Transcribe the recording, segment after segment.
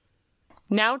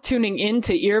Now tuning in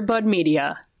to Earbud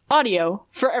Media. Audio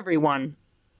for everyone.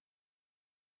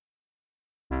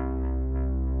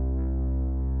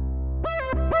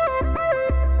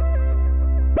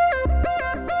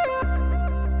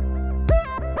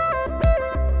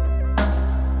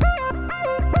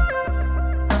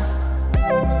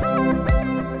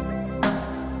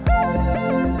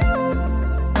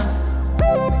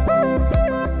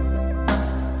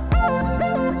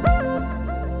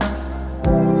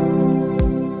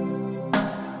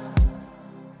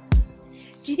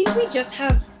 Do you think we just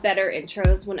have better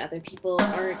intros when other people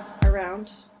aren't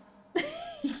around?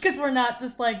 Because we're not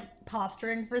just,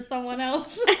 posturing for someone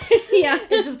else. Yeah.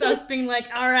 It's just us being like,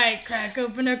 all right, crack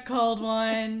open a cold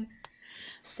one.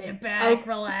 Sit back,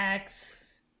 relax.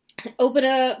 Open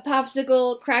a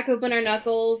popsicle, crack open our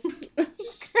knuckles.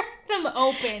 Crack them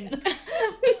open.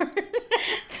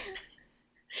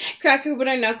 Crack open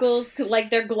our knuckles like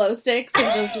they're glow sticks and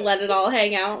just let it all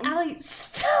hang out. Allie,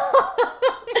 stop.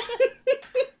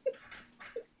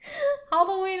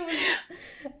 Halloween was...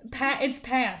 it's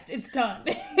past. It's done.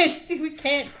 We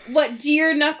can't... What, do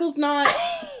your knuckles not...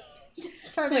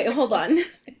 Wait, hold on.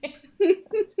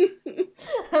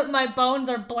 My bones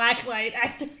are blacklight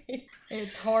activated.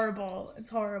 It's horrible. It's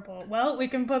horrible. Well, we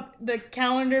can put the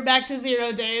calendar back to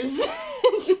 0 days.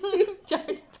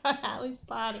 Judge about Allie's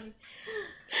body.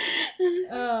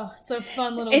 Oh, it's a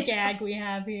fun little gag we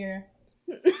have here.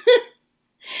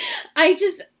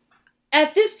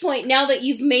 At this point, now that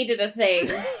you've made it a thing,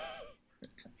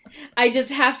 I just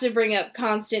have to bring up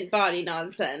constant body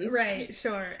nonsense. Right,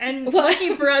 sure. And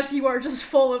lucky for us, you are just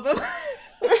full of them.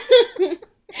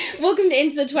 Welcome to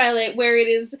Into the Twilight, where it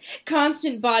is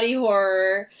constant body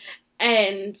horror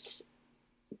and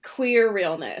queer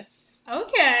realness.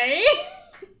 Okay.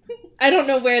 I don't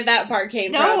know where that part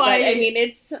came from, but I mean,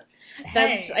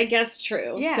 that's, I guess,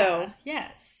 true. Yeah, so.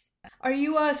 Yes. Are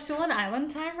you still on island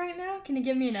time right now? Can you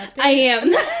give me an update? I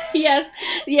am. Yes.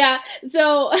 Yeah.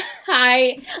 So,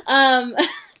 hi.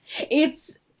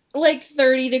 It's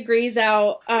 30 degrees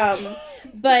out.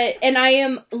 And I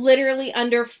am literally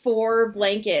under 4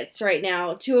 blankets right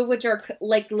now, 2 of which are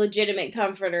legitimate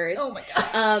comforters. Oh my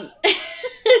god.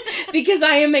 Because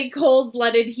I am a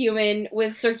cold-blooded human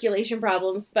with circulation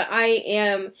problems, but I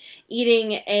am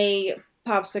eating a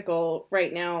popsicle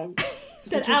right now.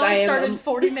 That Allie started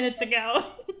 40 minutes ago.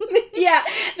 Yeah,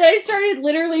 that I started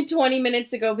literally 20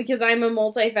 minutes ago because I'm a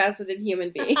multifaceted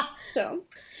human being. So,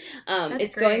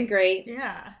 it's great. Going great.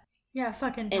 Yeah. Yeah,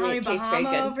 fucking and Tommy it tastes very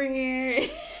Bahama good. over here.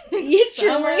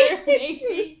 Summer,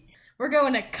 baby. We're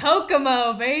going to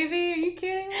Kokomo, baby. Are you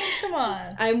kidding me? Come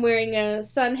on. I'm wearing a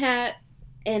sun hat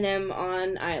and I'm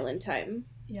on island time.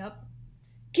 Yep.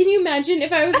 Can you imagine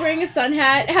if I was wearing a sun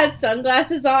hat, had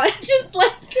sunglasses on, just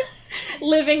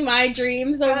living my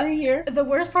dreams over here? The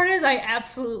worst part is I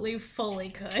absolutely fully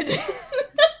could.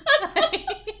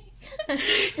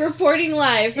 Reporting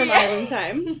live from island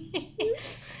time.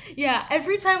 Yeah,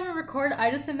 every time we record,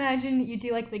 I just imagine you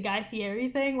do the Guy Fieri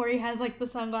thing where he has the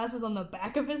sunglasses on the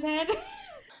back of his head.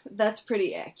 That's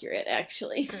pretty accurate,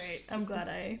 actually. Great. I'm glad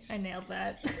I nailed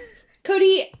that.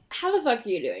 Cody, how the fuck are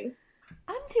you doing?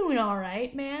 I'm doing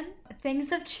alright, man. Things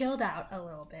have chilled out a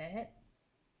little bit.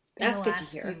 That's good to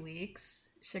hear. In the last few weeks.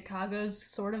 Chicago's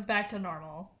sort of back to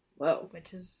normal. Whoa.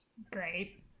 Which is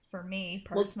great. For me,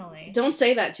 personally. Well, don't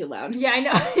say that too loud. Yeah, I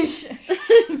know.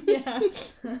 Yeah.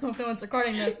 I hope no one's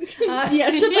recording this. Yeah,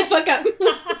 shut the fuck up.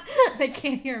 They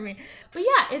can't hear me. But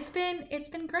yeah, it's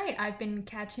been great. I've been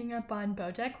catching up on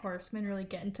BoJack Horseman, really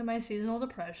getting to my seasonal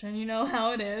depression. You know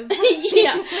how it is.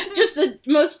 Yeah, just the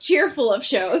most cheerful of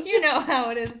shows. You know how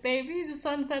it is, baby. The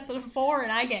sun sets at 4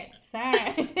 and I get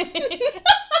sad.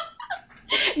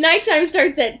 Nighttime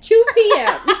starts at 2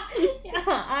 p.m. Yeah,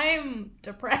 I'm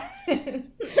depressed.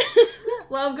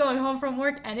 Love going home from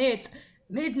work and it's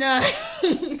midnight.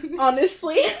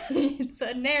 Honestly.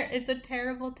 It's a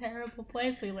terrible, terrible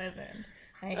place we live in.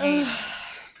 I hate it.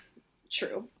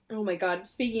 True. Oh my god.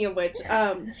 Speaking of which,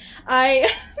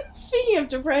 speaking of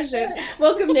depression,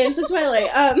 welcome to Into the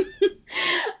Twilight.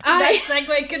 That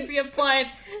segue could be applied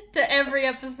to every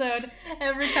episode,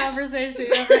 every conversation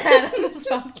we've ever had on this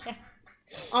podcast.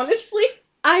 Honestly,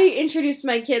 I introduced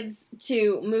my kids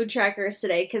to mood trackers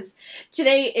today because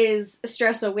today is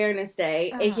Stress Awareness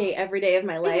Day, aka every day of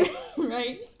my life.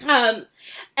 Right.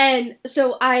 And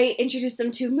so I introduced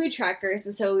them to mood trackers,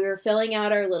 and so we were filling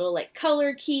out our little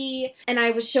color key, and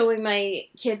I was showing my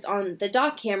kids on the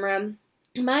dock camera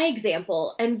my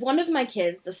example, and one of my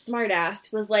kids, the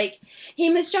smartass, was like, "Hey,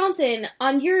 Miss Johnson,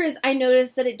 on yours I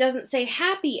noticed that it doesn't say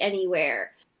happy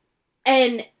anywhere."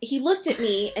 And he looked at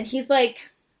me and he's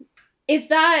like, is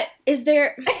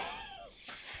there...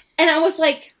 And I was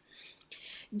like,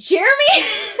 Jeremy,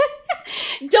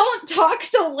 don't talk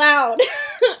so loud.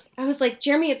 I was like,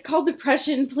 Jeremy, it's called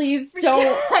depression. Please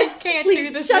don't. I can't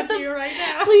do this with you right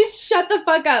now. Please shut the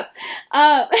fuck up.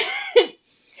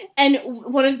 And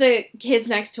one of the kids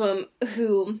next to him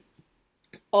who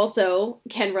also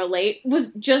can relate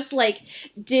was just like,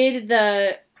 there's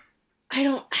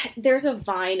a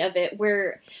Vine of it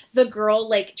where the girl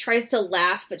like tries to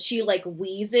laugh, but she like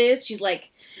wheezes. She's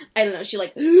like, I don't know, she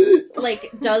like,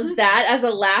 like does that as a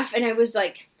laugh. And I was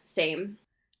like, same.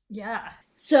 Yeah.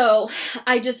 So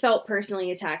I just felt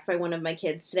personally attacked by one of my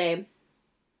kids today.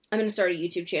 I'm going to start a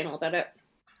YouTube channel about it.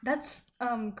 That's,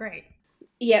 great.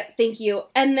 Yes, thank you.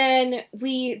 And then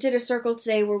we did a circle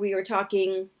today where we were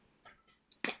talking,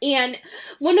 and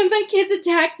one of my kids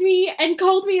attacked me and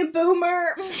called me a boomer,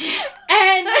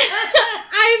 and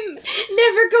I'm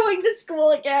never going to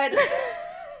school again.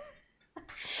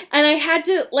 And I had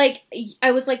to, like, I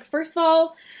was like, first of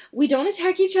all, we don't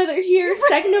attack each other here.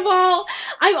 Second of all,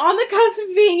 I'm on the cusp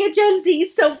of being a Gen Z,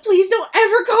 so please don't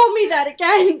ever call me that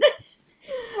again.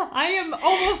 I am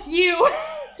almost you.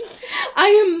 I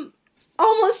am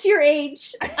almost your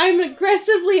age. I'm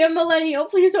aggressively a millennial.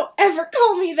 Please don't ever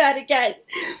call me that again.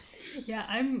 Yeah,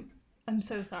 I'm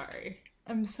so sorry.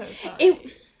 I'm so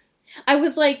sorry. I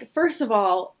was like, first of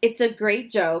all, it's a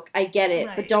great joke. I get it,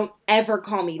 Right. but don't ever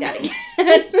call me that again.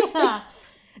 Yeah,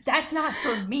 that's not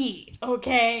for me,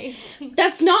 okay?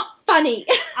 That's not funny.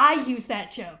 I use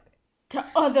that joke to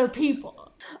other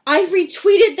people. I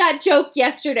retweeted that joke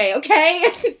yesterday, okay?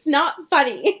 It's not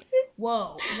funny.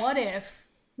 Whoa, what if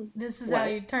this is how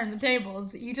What? you turn the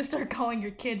tables? You just start calling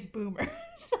your kids boomers.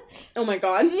 Oh my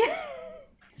god.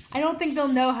 I don't think they'll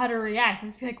know how to react. They'll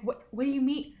just be like, what do you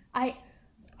mean?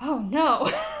 Oh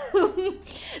no.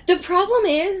 The problem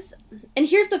is, and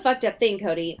here's the fucked up thing,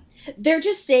 Cody, they're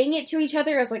just saying it to each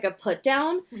other as like a put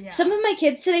down. Yeah. Some of my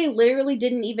kids today literally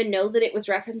didn't even know that it was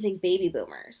referencing baby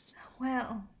boomers.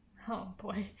 Well, oh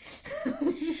boy.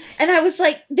 And I was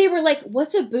like, they were like,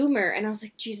 what's a boomer? And I was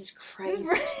like, Jesus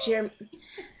Christ,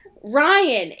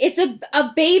 Ryan, it's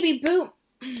a baby boom.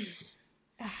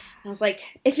 I was like,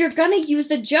 if you're gonna use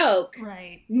the joke,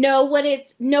 Right. know what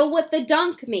the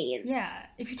dunk means. Yeah.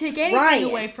 If you take anything Ryan.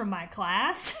 away from my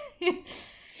class.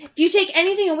 If you take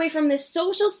anything away from this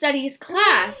social studies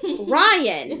class,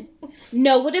 Ryan,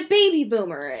 know what a baby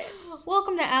boomer is.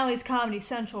 Welcome to Allie's Comedy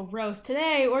Central Roast.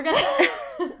 Today, we're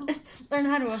gonna learn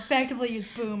how to effectively use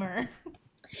boomer.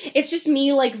 It's just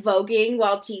me, like, voguing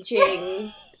while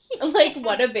teaching, like,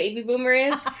 what a baby boomer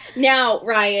is. Now,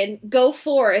 Ryan, go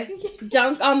forth,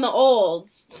 dunk on the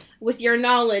olds with your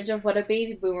knowledge of what a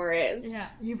baby boomer is. Yeah,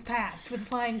 you've passed with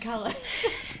flying colors.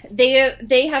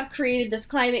 They have created this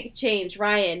climate change.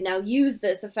 Ryan, now use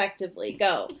this effectively.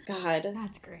 Go. God.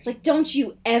 That's great. It's like, don't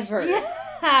you ever. Yeah,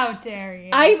 how dare you?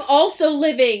 I'm also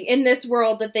living in this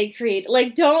world that they create.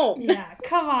 Like, don't. Yeah,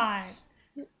 come on.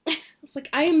 It's like,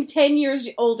 I am 10 years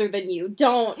older than you.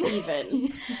 Don't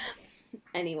even.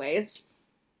 Anyways.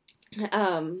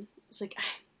 It's like,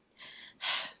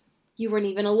 you weren't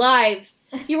even alive.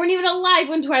 You weren't even alive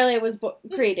when Twilight was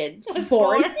created. Was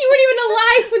born. born. You weren't even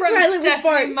alive when From Twilight was Stephanie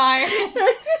born.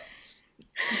 Meyer's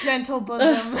gentle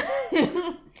bosom.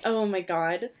 Oh my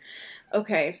god.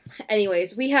 Okay.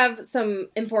 Anyways, we have some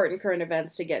important current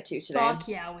events to get to today. Fuck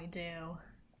yeah, we do.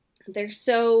 There's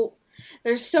so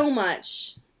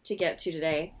much to get to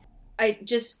today.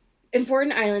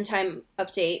 Important Island Time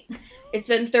update. It's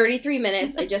been 33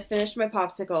 minutes. I just finished my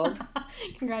popsicle.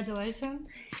 Congratulations.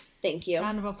 Thank you.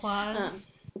 Round of applause.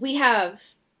 We have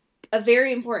a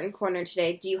very important corner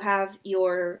today. Do you have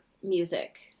your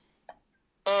music?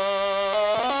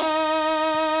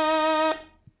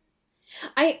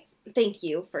 Thank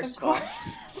you, first of all.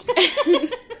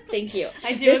 Thank you.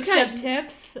 I do This accept time-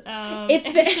 tips. It's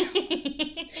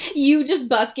been you just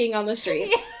busking on the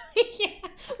street. Yeah,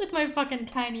 with my fucking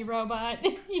tiny robot.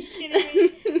 You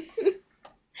kidding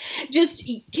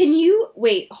me?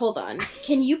 Wait, hold on.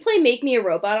 Can you play Make Me a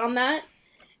Robot on that?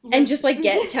 And just like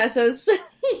get Tessa's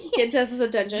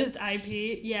attention? Just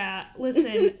IP. Yeah.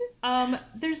 Listen,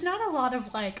 there's not a lot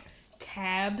of like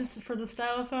tabs for the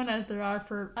stylophone as there are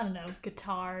for, I don't know,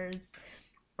 guitars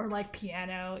or like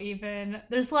piano even.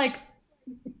 There's like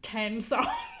 10 songs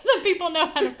that people know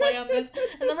how to play on this,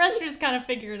 and the rest are just kind of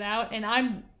figure it out, and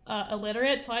I'm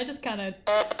illiterate, so I just kind of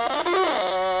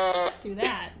do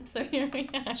that. So here we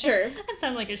go. Sure. That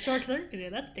sounded like a short circuit.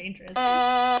 That's dangerous.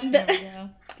 There we go.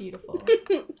 Beautiful.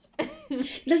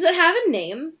 Does it have a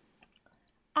name?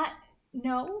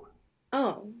 No.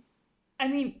 Oh. I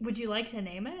mean, would you like to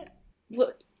name it?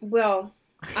 Well,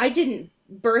 I didn't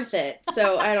birth it,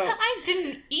 so I don't. I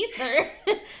didn't either.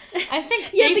 I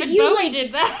think Yeah, but David you, Bowie like-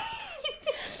 did that.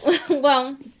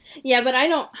 Well, yeah, but I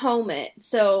don't home it,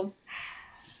 so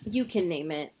you can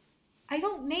name it. I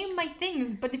don't name my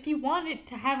things, but if you want it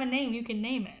to have a name, you can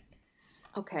name it.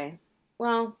 Okay.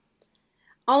 Well,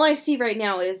 all I see right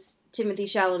now is Timothée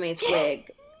Chalamet's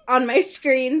wig on my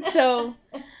screen, so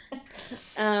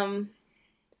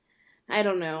I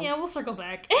don't know. Yeah, we'll circle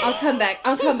back. I'll come back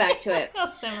to it.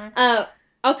 I'll simmer.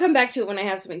 I'll come back to it when I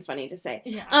have something funny to say.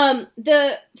 Yeah.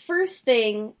 The first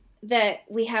thing that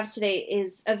we have today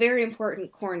is a very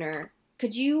important corner.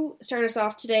 Could you start us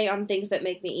off today on things that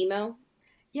make me emo?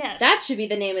 Yes. That should be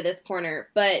the name of this corner,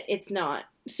 but it's not.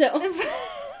 So,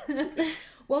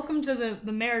 Welcome to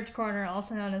the marriage corner,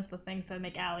 also known as the things that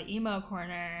make Allie emo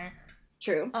corner.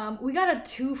 true. We got a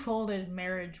 2-folded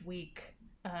marriage week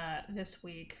this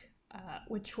week,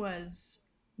 which was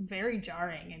very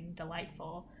jarring and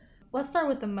delightful. Let's start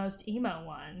with the most emo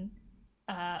one,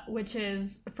 which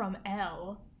is from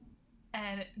Elle.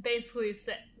 And basically,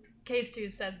 K-Stu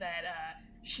said that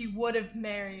she would have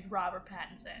married Robert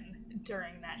Pattinson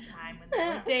during that time when they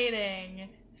were dating,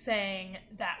 saying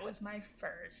that was my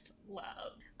first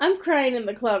love. I'm crying in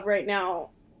the club right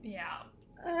now. Yeah.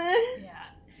 Yeah.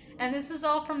 And this is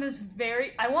all from this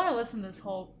I want to listen to this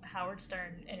whole Howard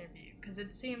Stern interview, because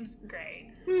it seems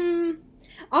great.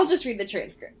 I'll just read the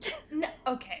transcript. No,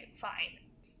 okay, fine.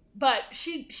 But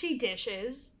she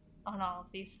dishes on all of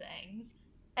these things.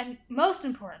 And most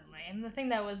importantly, and the thing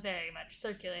that was very much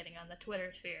circulating on the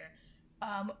Twitter sphere,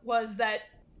 was that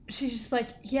she's just like,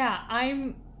 yeah,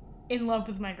 I'm in love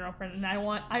with my girlfriend, and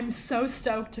I'm so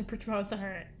stoked to propose to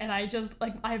her, and I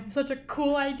have such a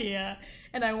cool idea,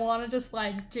 and I want to just,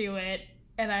 do it,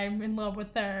 and I'm in love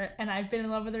with her, and I've been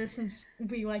in love with her since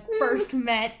we, first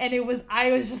met, and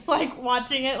I was just,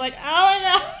 watching it, oh my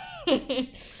god!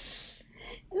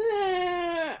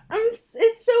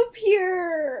 It's so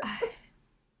pure.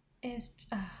 It's,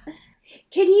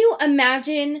 Can you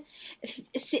imagine?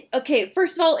 Okay,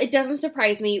 first of all, it doesn't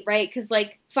surprise me, right? Because,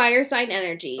 fire sign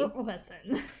energy.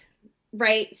 Listen.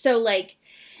 Right? So,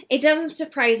 it doesn't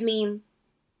surprise me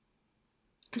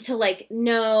to,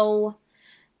 know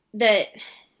that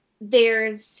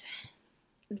there's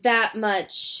that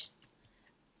much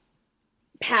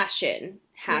passion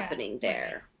happening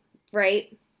there,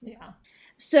 right? Yeah.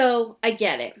 So, I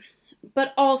get it.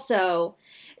 But also,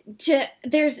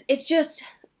 it's just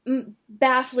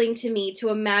baffling to me to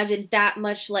imagine that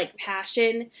much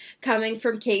passion coming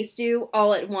from K-Stu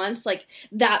all at once,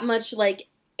 that much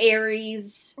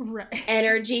Aries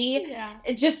energy. Yeah.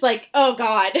 It's just oh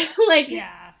god,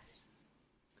 yeah.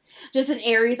 Just an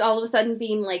Aries all of a sudden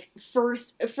being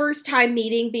first time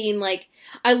meeting, being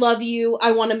I love you,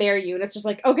 I want to marry you, and it's just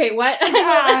okay, what?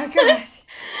 Oh god.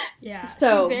 Yeah.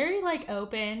 So she's very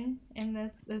open in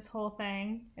this whole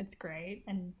thing. It's great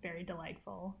and very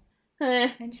delightful.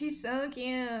 And she's so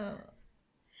cute.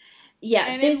 Yeah,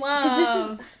 and this in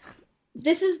love.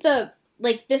 this is the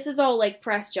this is all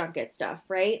press junket stuff,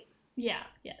 right? Yeah.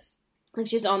 Yes.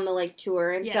 She's on the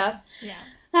tour and stuff. Yeah.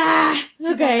 Ah, She's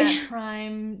okay. on that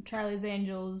prime Charlie's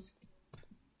Angels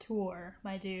tour,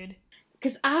 my dude.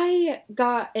 Because I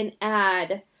got an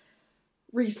ad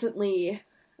recently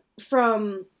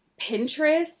from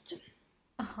Pinterest.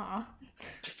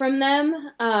 From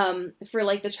them, for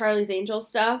the Charlie's Angels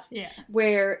stuff. Yeah.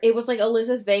 Where it was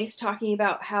Elizabeth Banks talking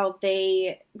about how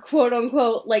they quote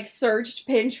unquote searched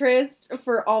Pinterest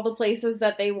for all the places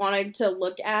that they wanted to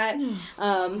look at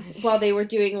while they were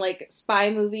doing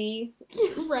spy movie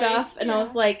stuff. And I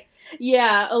was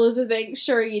yeah, Elizabeth Banks,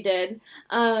 sure you did.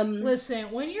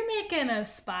 Listen, when you're making a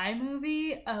spy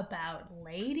movie about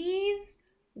ladies,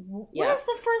 where's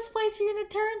the first place you're going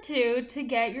to turn to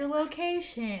get your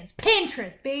locations?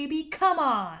 Pinterest, baby, come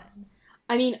on.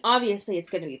 I mean, obviously it's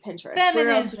going to be Pinterest. Feminism.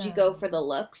 Where else would you go for the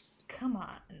looks? Come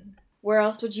on. Where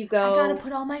else would you go? I gotta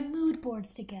put all my mood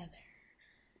boards together.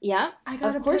 Yeah, I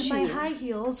gotta put my high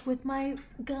heels with my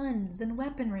guns and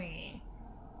weaponry.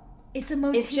 It's a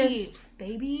motif, It's just,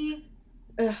 baby.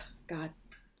 Ugh, God.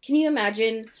 Can you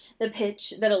imagine the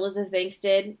pitch that Elizabeth Banks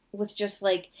did with just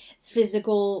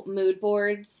physical mood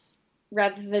boards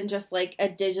rather than just a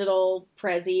digital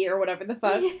Prezi or whatever the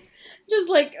fuck?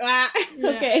 Just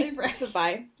okay,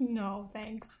 goodbye. No,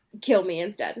 thanks. Kill me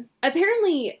instead.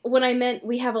 Apparently, when I meant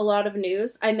we have a lot of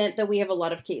news, I meant that we have a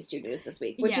lot of K-Stu news this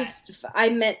week, which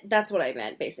that's what I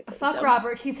meant, basically. Fuck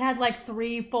Robert, he's had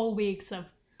 3 full weeks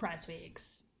of press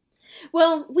weeks.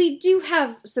 Well, we do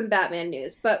have some Batman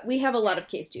news, but we have a lot of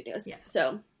K-Stu news. Yeah.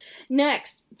 So,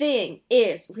 next thing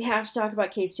is we have to talk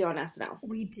about K-Stu on SNL.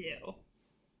 We do.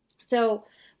 So,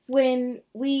 when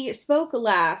we spoke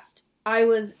last, I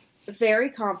was very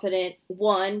confident,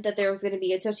 one, that there was going to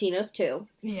be a Totino's 2.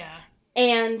 Yeah.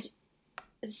 And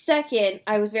second,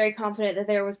 I was very confident that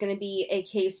there was going to be a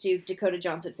K-Stu Dakota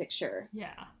Johnson picture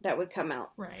that would come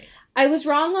out. Right. I was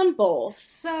wrong on both.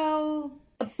 So...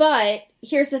 But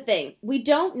here's the thing. We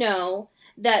don't know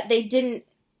that they didn't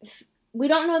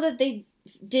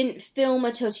film a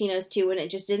Totino's 2 and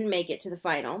it just didn't make it to the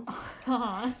final.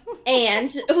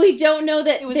 And we don't know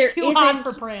that it was there too hot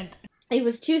for print. It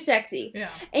was too sexy. Yeah.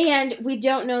 And we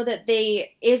don't know that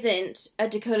isn't a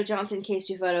Dakota Johnson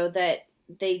K-Stu photo that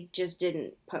they just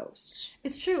didn't post.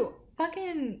 It's true.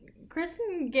 Fucking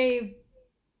Kristen gave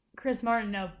Chris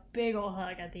Martin a big ol'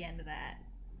 hug at the end of that.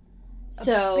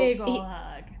 So big ol'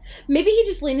 hug. Maybe he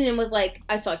just leaned in and was like,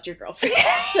 I fucked your girlfriend.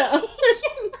 So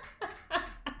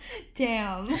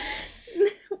damn.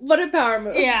 What a power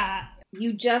move. Yeah.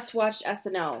 You just watched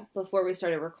SNL before we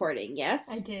started recording, yes?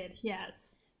 I did,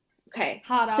 yes. Okay.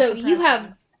 Hot off so the you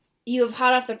presses. have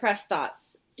hot off the press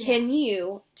thoughts. Yeah. Can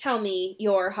you tell me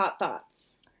your hot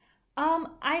thoughts?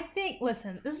 I think,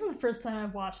 listen, this is the first time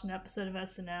I've watched an episode of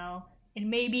SNL in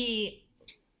maybe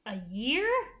a year?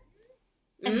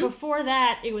 And before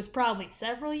that, it was probably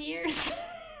several years.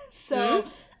 So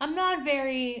I'm not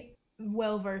very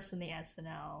well-versed in the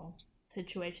SNL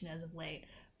situation as of late.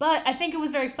 But I think it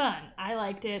was very fun. I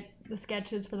liked it. The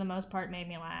sketches, for the most part, made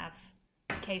me laugh.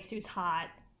 K-Stu's hot.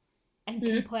 And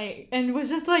can play. And it was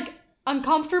just, like,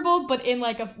 uncomfortable, but in,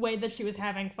 like, a way that she was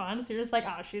having fun. So you're just like,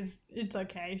 oh, it's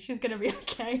okay. She's gonna be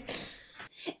okay.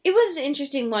 It was an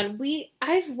interesting one.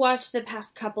 I've watched the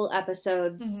past couple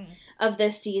episodes of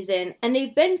this season, and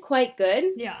they've been quite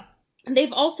good. Yeah.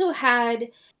 They've also had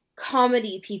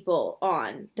comedy people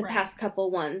on the past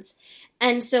couple ones.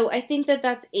 And so I think that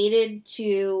that's aided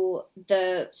to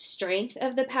the strength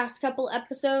of the past couple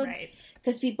episodes. Right.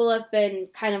 Because people have been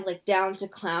kind of like down to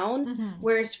clown.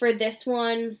 Whereas for this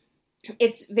one,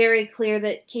 it's very clear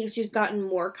that K-Stu's gotten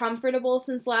more comfortable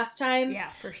since last time. Yeah,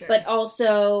 for sure. But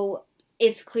also,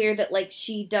 it's clear that, like,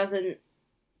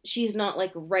 she's not,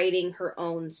 like, writing her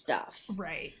own stuff.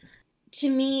 Right. To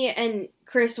me and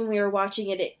Chris, when we were watching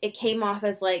it, it came off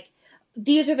as, like,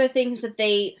 these are the things that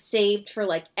they saved for,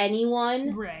 like,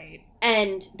 anyone. Right.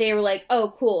 And they were like,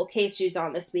 oh, cool, K-Stu's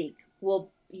on this week.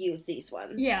 We'll use these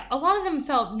ones. Yeah, a lot of them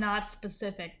felt not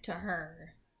specific to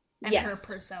her and her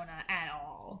persona at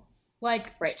all.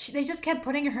 Like, they just kept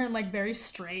putting her in, like, very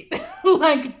straight,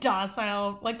 like,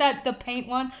 docile, like the paint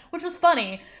one, which was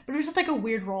funny, but it was just, like, a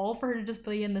weird role for her to just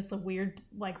be in this weird,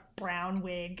 like, brown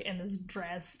wig and this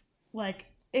dress. Like,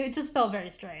 it just felt very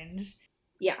strange.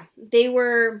 Yeah, they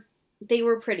were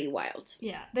pretty wild.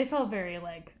 Yeah, they felt very,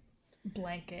 like,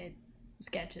 blanket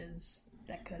sketches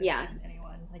that could have been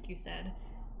anyone, like you said.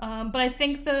 But I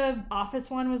think the Office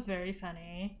one was very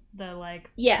funny. The, like,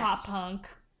 pop punk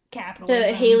capitalism.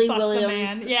 The Haley fuck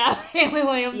Williams. The man. Yeah, Haley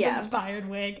Williams inspired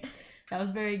wig. That was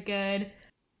very good.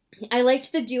 I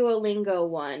liked the Duolingo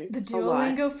one. The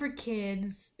Duolingo for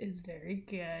kids is very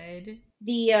good.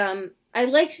 I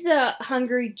liked the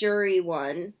Hungry Jury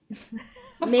one.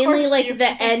 Mainly like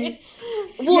the end.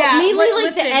 Well, mainly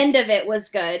like the end of it was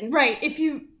good. Right. If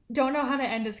you don't know how to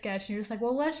end a sketch and you're just like,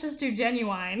 well, let's just do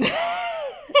Genuine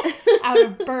out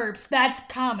of burps. That's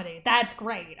comedy. That's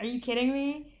great. Are you kidding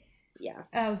me? Yeah.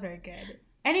 That was very good.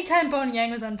 Anytime Bowen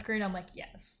Yang was on screen, I'm like,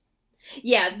 yes.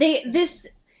 Yeah,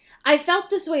 I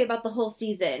felt this way about the whole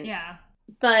season. Yeah.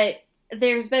 But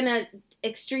there's been an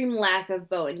extreme lack of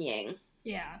Bowen Yang.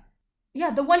 Yeah. Yeah,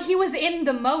 the one he was in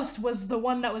the most was the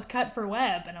one that was cut for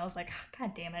web, and I was like,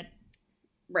 God damn it.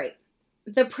 Right.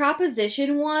 The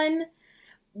Proposition one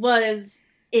was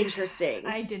interesting.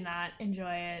 I did not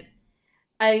enjoy it.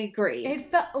 I agree.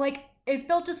 It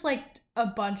felt just like a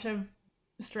bunch of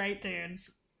straight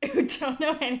dudes who don't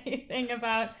know anything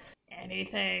about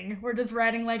anything. We're just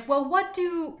writing like, well,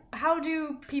 how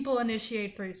do people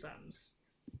initiate threesomes?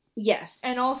 Yes.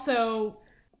 And also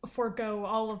forego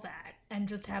all of that and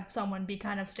just have someone be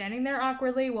kind of standing there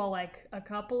awkwardly while like a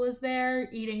couple is there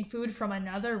eating food from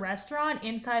another restaurant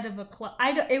inside of a club.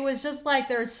 It was just like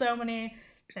there were so many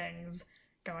things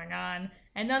going on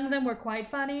and none of them were quite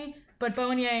funny, but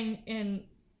Bowen Yang in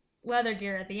leather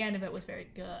gear at the end of it was very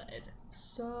good.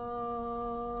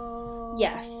 So...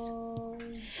 Yes.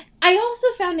 I also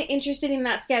found it interesting in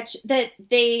that sketch that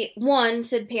they, one,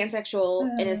 said pansexual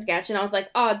in a sketch, and I was like,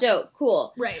 oh, dope,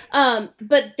 cool. Right.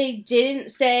 But they didn't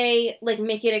say, like,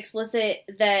 make it explicit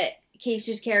that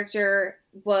K-Stu's character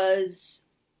was,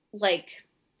 like,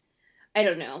 I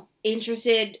don't know,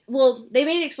 interested. Well, they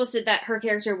made it explicit that her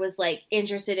character was, like,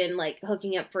 interested in, like,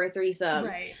 hooking up for a threesome.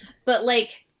 Right. But,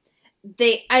 like,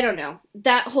 I don't know.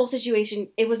 That whole situation,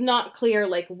 it was not clear,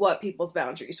 like, what people's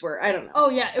boundaries were. I don't know. Oh,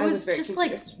 yeah. It was very just,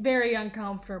 confused. like, very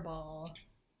uncomfortable.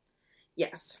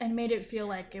 Yes. And made it feel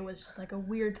like it was just, like, a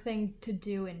weird thing to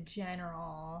do in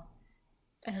general.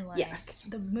 And, like, yes.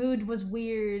 the mood was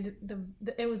weird.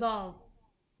 It was all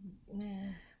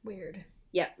weird.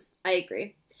 Yep, I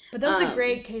agree. But that was a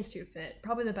great K-Stu fit.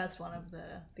 Probably the best one of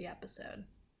the episode.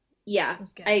 Yeah,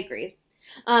 I agree.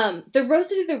 The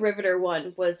Roasted to the Riveter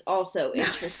one was also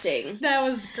interesting. That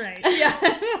was great.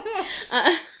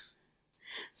 Yeah.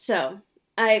 So,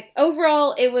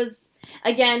 overall, it was,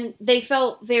 again, they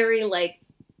felt very, like,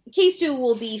 K-Stu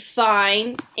will be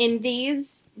fine in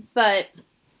these, but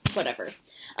whatever.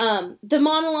 The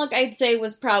monologue, I'd say,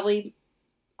 was probably,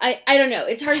 I don't know,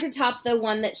 it's hard to top the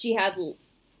one that she had,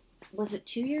 was it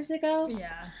 2 years ago?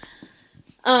 Yeah.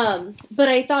 But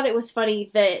I thought it was funny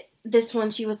that this one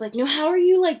she was like, no, how are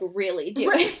you, like, really doing?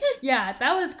 Right. Yeah,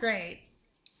 that was great.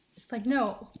 It's like,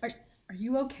 no, are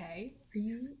you okay? Are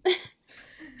you...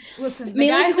 Listen, the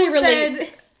guy who said,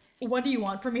 what do you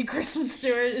want from me, Kristen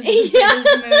Stewart, is the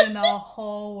biggest mood in the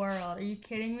whole world. Are you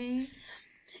kidding me?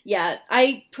 Yeah,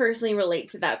 I personally relate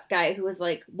to that guy who was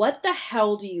like, what the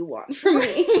hell do you want from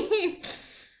me?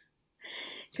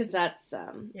 Because that's,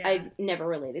 I never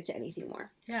related to anything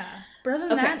more. Yeah. But other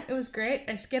than that, it was great.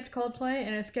 I skipped Coldplay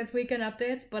and I skipped Weekend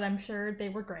Updates, but I'm sure they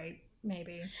were great.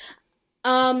 Maybe.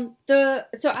 So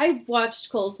I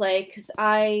watched Coldplay because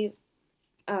I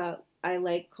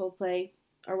like Coldplay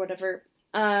or whatever.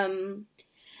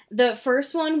 The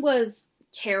first one was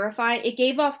terrifying. It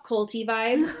gave off culty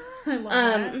vibes. I love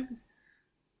that.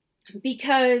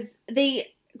 Because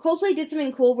Coldplay did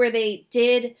something cool where they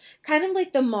did kind of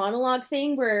like the monologue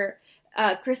thing where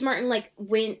Chris Martin like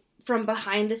went from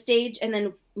behind the stage and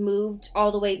then moved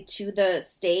all the way to the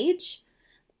stage.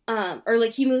 Or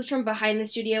like he moved from behind the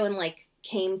studio and like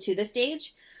came to the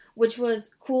stage, which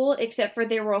was cool, except for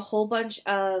there were a whole bunch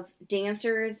of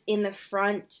dancers in the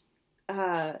front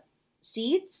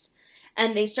seats,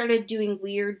 and they started doing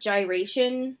weird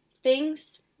gyration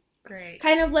things. Great.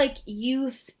 Kind of like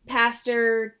youth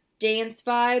pastor dance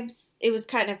vibes. It was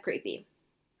kind of creepy.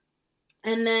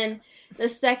 And then the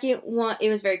second one, it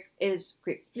was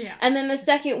creepy. Yeah. And then the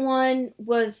second one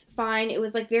was fine. It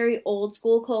was like very old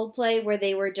school Coldplay where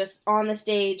they were just on the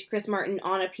stage, Chris Martin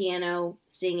on a piano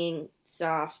singing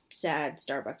soft, sad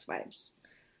Starbucks vibes.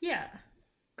 Yeah.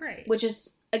 Great. Which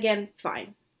is, again,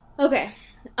 fine. Okay.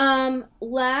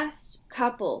 Last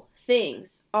couple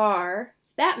things are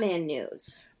Batman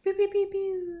news. Pew, pew, pew,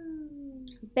 pew.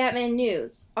 Batman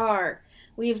news are,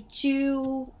 we have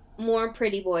 2 more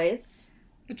pretty boys.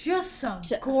 Just some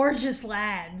gorgeous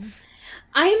lads.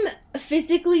 I'm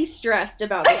physically stressed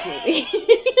about this movie.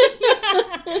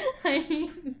 I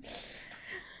mean,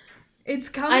 it's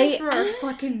coming for our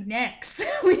fucking necks.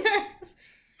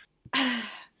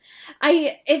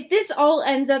 If this all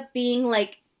ends up being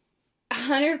like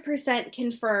 100%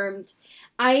 confirmed,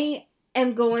 I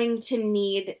am going to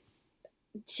need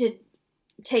to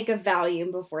take a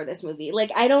Valium before this movie.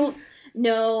 Like, I don't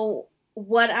know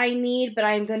what I need, but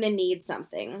I'm going to need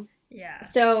something. Yeah.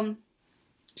 So,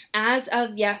 as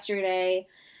of yesterday,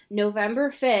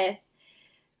 November 5th,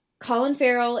 Colin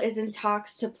Farrell is in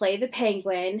talks to play the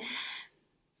Penguin.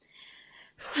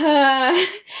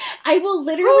 I will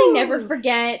literally never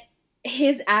forget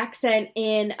his accent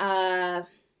in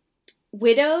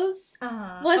Widows.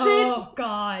 Was it? Oh,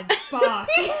 God. Fuck.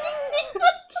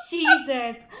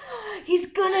 Jesus. He's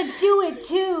gonna do it,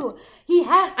 too. He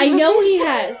has to. I know he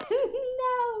has.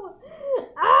 No.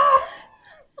 Ah!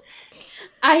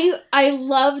 I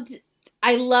loved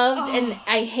and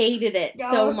I hated it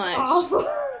so much.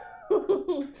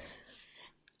 Awful.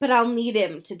 But I'll need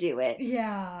him to do it.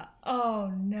 Yeah.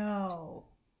 Oh, no.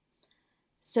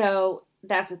 So,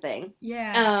 that's the thing.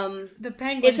 Yeah. The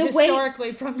Penguin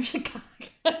historically from Chicago.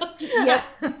 Yep.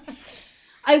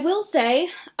 I will say,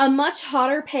 a much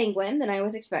hotter Penguin than I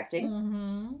was expecting.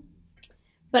 Mm-hmm.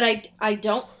 But I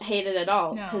don't hate it at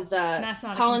all. Because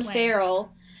Colin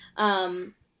Farrell,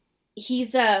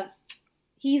 he's yeah.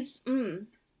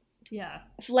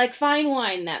 Like fine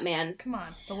wine, that man. Come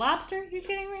on. The Lobster? You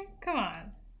kidding me? Come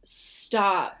on.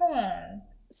 Stop. Come on.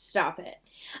 Stop it.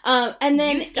 And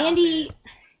then Andy...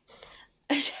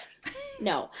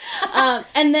 No.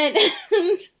 And then...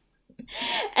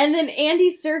 And then Andy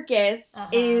Serkis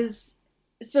is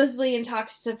supposedly in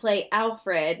talks to play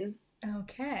Alfred.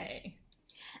 Okay.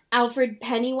 Alfred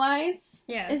Pennywise?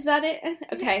 Yes. Is that it?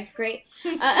 Okay, great.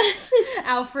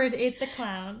 Alfred It the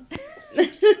Clown.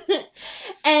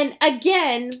 And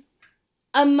again,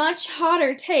 a much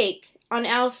hotter take on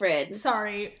Alfred.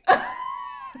 Sorry.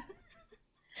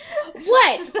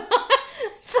 What?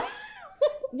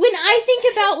 When I think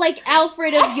about, like,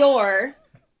 Alfred of yore...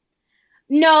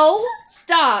 No,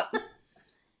 stop.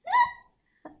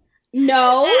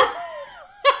 No.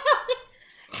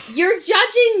 You're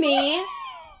judging me.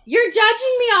 You're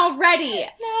judging me already.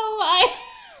 No,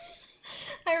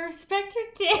 I respect your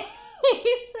taste.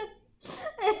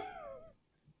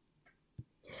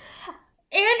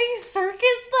 Andy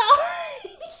Serkis, though.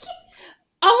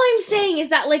 All I'm saying is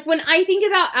that, like, when I think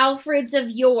about Alfreds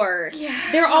of yore,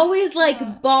 they're always,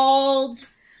 like, bald,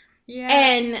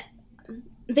 and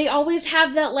they always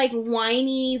have that, like,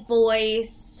 whiny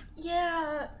voice.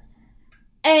 Yeah.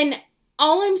 And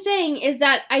all I'm saying is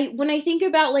that when I think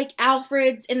about, like,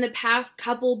 Alfreds in the past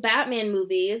couple Batman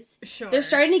movies, they're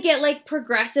starting to get, like,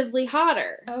 progressively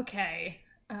hotter. Okay.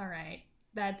 All right.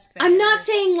 That's fair. I'm not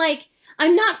saying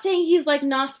he's like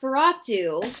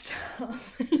Nosferatu. Stop.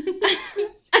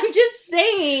 I'm just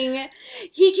saying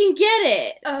he can get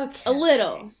it. Okay. A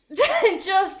little.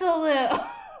 Just a little.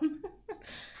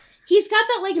 He's got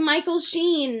that, like, Michael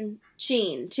Sheen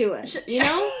to him, you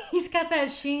know? He's got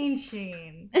that sheen.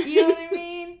 You know what I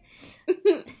mean?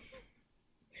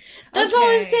 That's all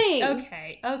I'm saying.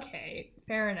 Okay.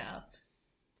 Fair enough.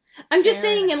 I'm just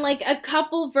saying in, like, a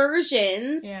couple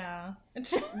versions,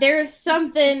 there's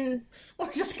something...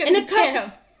 We're just gonna get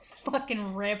a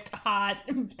fucking ripped, hot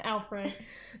Alfred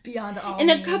beyond all In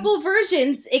means. a couple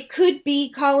versions, it could be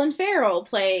Colin Farrell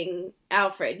playing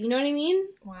Alfred. You know what I mean?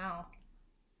 Wow.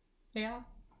 Yeah.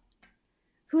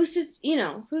 Who's to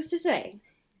say?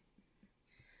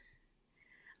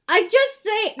 I'm just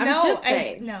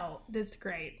saying. No, this is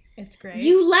great. It's great.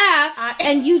 You laugh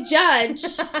and you judge,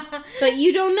 but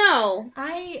you don't know.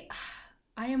 I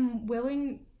am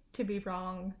willing to be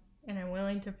wrong, and I'm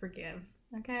willing to forgive.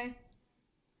 Okay.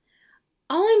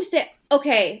 All I'm saying.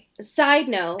 Okay. Side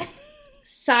note.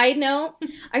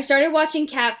 I started watching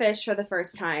Catfish for the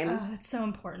first time. Oh, that's so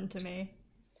important to me.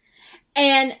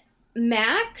 And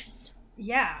Max.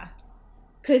 Yeah.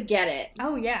 Could get it.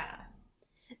 Oh yeah.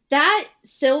 That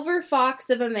silver fox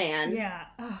of a man. Yeah.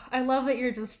 Oh, I love that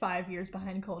you're just 5 years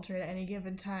behind culture at any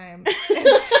given time.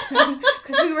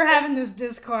 Because we were having this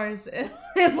discourse in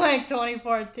like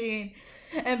 2014,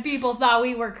 and people thought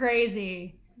we were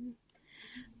crazy.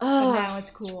 Oh. But now it's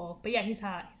cool. But yeah, he's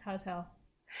hot. He's hot as hell.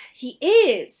 He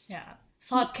is. Yeah.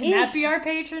 Fuck, can that be our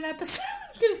Patreon episode?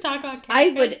 Just talk about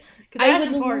Catfish?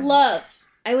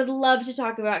 I would love to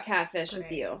talk about Catfish with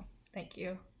you. Thank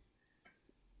you.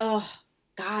 Oh.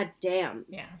 God damn.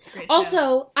 Yeah, it's a great Also,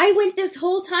 show. I went this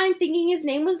whole time thinking his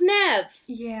name was Nev.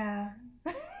 Yeah.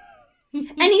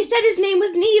 And he said his name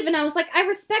was Neve, and I was like, I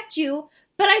respect you,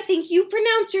 but I think you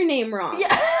pronounce your name wrong. Yeah,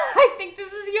 I think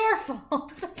this is your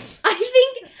fault.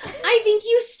 I think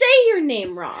you say your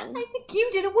name wrong. I think you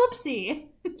did a whoopsie.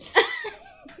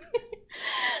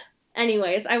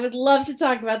 Anyways, I would love to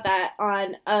talk about that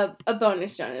on a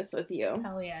bonus Jonas with you.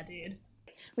 Hell yeah, dude.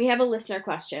 We have a listener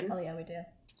question. Hell yeah, we do.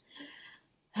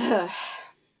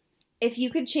 If you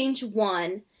could change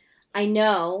one, I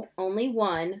know, only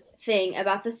one thing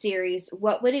about the series,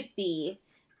 what would it be?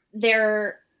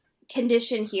 Their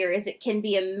condition here is it can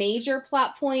be a major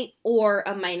plot point or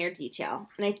a minor detail.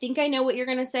 And I think I know what you're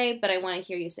going to say, but I want to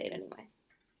hear you say it anyway.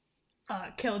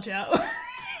 Kill Joe.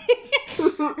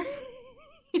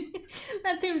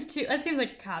 That seems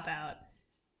like a cop-out.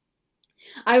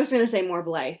 I was going to say more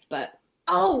Blythe, but...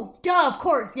 Oh, duh, of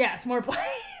course. Yes, more Blythe.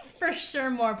 For sure,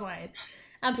 more Blythe.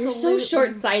 Absolutely. You're so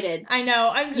short-sighted. I know.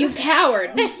 I'm just... You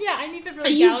coward. Yeah, I need to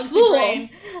really you galaxy fool. brain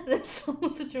this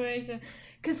whole situation.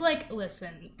 Because, like,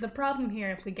 listen, the problem here,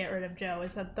 if we get rid of Joe,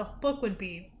 is that the book would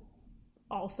be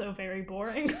also very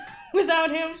boring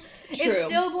without him. True. It's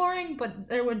still boring, but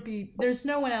there's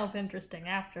no one else interesting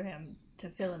after him to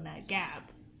fill in that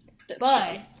gap.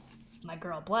 But my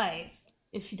girl Blythe,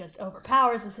 if she just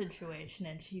overpowers the situation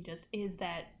and she just is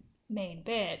that main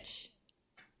bitch,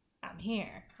 I'm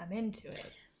here. I'm into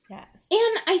it. Yes.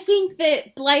 And I think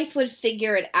that Blythe would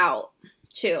figure it out,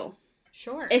 too.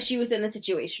 Sure. If she was in the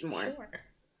situation more. Sure.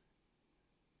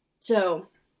 So,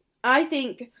 I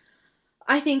think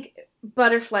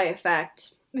butterfly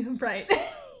effect. Right.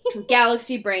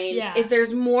 Galaxy brain. Yeah. If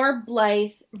there's more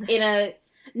Blythe in a,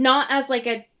 not as like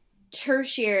a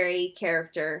tertiary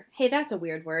character. Hey, that's a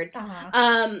weird word.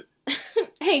 Uh-huh.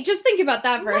 Hey, just think about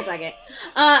that for a second.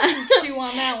 Chew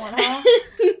on that one, huh?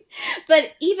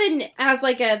 But even as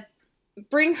like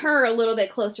bring her a little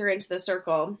bit closer into the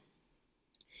circle,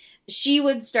 she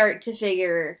would start to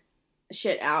figure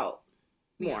shit out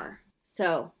more. Yeah.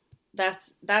 So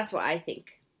that's what I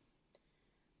think.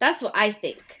 That's what I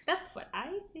think. That's what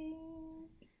I think.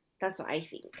 That's what I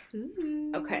think.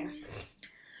 Ooh. Okay.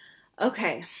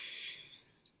 Okay.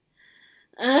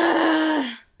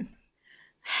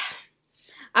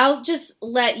 I'll just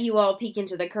let you all peek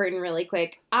into the curtain really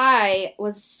quick. I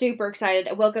was super excited.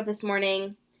 I woke up this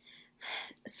morning,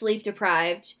 sleep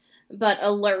deprived, but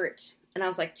alert. And I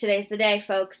was like, today's the day,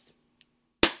 folks.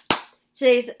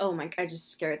 Oh my, I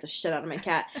just scared the shit out of my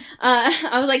cat.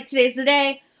 I was like, today's the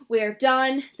day. We are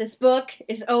done. This book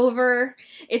is over.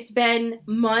 It's been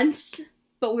months,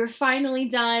 but we're finally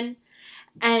done.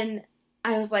 And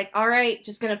I was like, all right,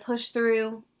 just going to push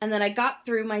through. And then I got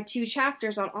through my 2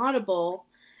 chapters on Audible.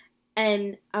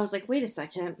 And I was like, wait a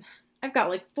second. I've got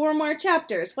like 4 more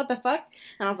chapters. What the fuck?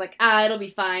 And I was like, it'll be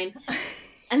fine.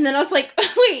 And then I was like,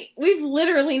 wait, we've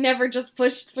literally never just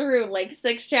pushed through like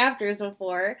 6 chapters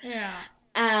before. Yeah.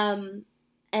 And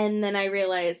then I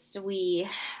realized we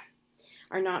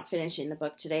are not finishing the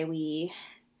book today. We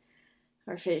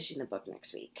are finishing the book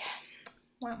next week.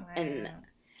 Wow. And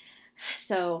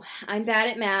so I'm bad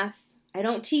at math. I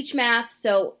don't teach math,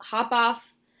 so hop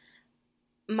off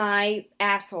my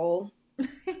asshole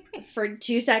for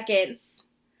 2 seconds.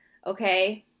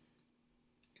 Okay?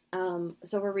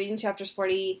 So we're reading chapters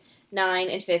 49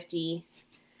 and 50,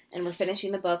 and we're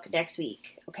finishing the book next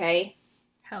week, okay?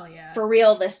 Hell yeah. For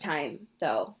real this time,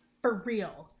 though. For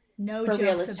real. No For jokes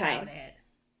real this about time. it.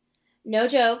 No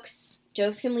jokes.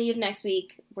 Jokes can leave next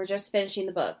week. We're just finishing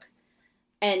the book.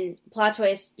 And plot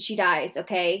twist, she dies,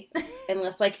 okay?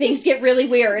 Unless, like, things get really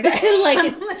weird.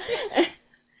 Like,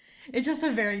 it's just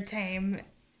a very tame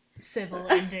civil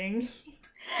ending.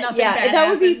 Nothing yeah, bad that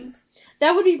would be happens.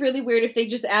 That would be really weird if they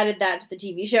just added that to the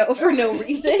TV show for no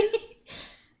reason.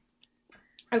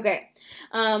 Okay.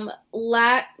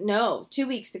 2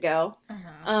 weeks ago,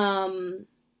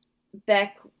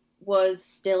 Beck was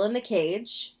still in the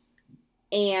cage,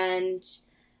 and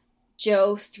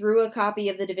Joe threw a copy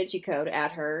of the Da Vinci Code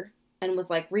at her and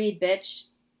was like, read, bitch.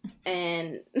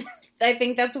 And I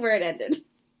think that's where it ended.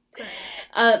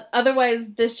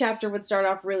 Otherwise, this chapter would start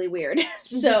off really weird.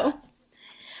 So,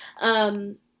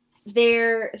 so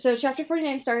chapter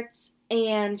 49 starts,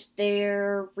 and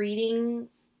they're reading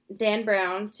Dan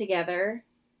Brown together.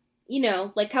 You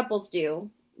know, like couples do.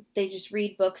 They just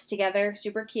read books together.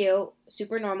 Super cute.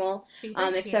 Super normal.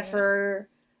 Except for,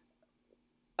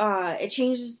 it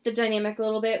changes the dynamic a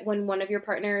little bit when one of your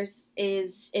partners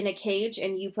is in a cage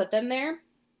and you put them there.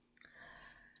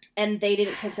 And they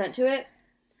didn't consent to it.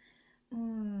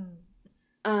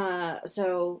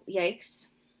 So, yikes.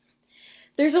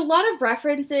 There's a lot of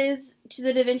references to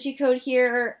the Da Vinci Code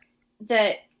here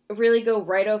that really go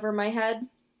right over my head.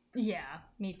 Yeah,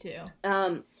 me too.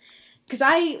 Because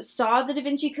I saw the Da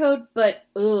Vinci Code, but,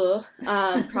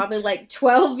 probably like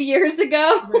 12 years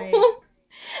ago. Right.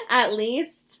 At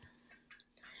least.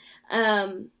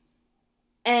 And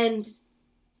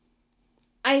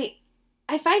I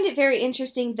find it very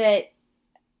interesting that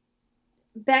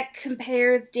Beck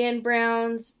compares Dan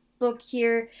Brown's book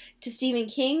here to Stephen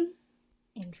King.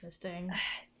 Interesting.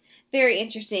 Very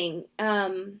interesting.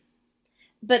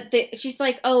 But she's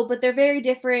like, oh, but they're very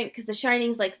different because The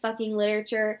Shining's like fucking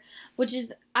literature, which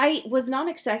is, I was not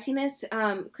expecting this.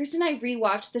 Chris and I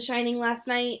rewatched The Shining last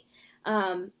night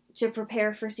to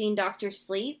prepare for seeing Dr.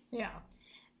 Sleep. Yeah.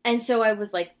 And so I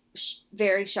was like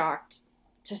very shocked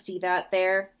to see that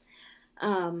there.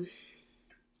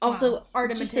 Also, wow.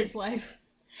 Art imitates life.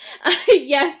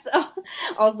 Yes.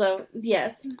 Also,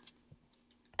 yes.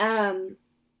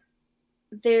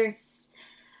 There's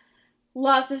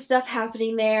lots of stuff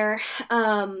happening there.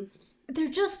 They're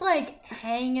just like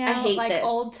hanging out like this.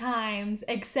 old times,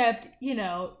 except, you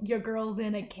know, your girl's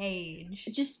in a cage.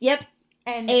 Just, yep.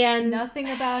 And nothing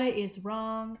about it is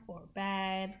wrong or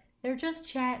bad. They're just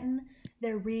chatting,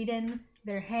 they're reading,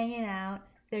 they're hanging out,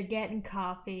 they're getting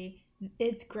coffee.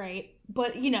 It's great.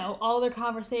 But, you know, all their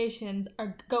conversations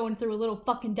are going through a little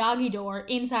fucking doggy door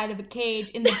inside of a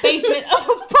cage in the basement of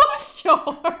a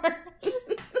bookstore.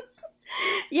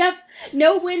 Yep.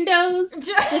 No windows.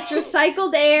 Just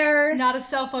recycled air. Not a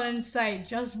cell phone in sight.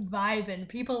 Just vibing.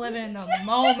 People living in the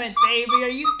moment, baby. Are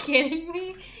you kidding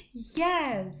me?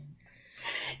 Yes.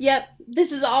 Yep.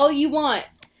 This is all you want.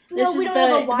 No, we don't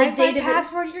have a Wi-Fi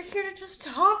password. You're here to just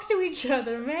talk to each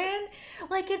other, man.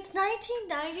 Like, it's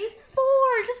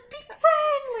 1994. Just be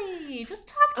friendly. Just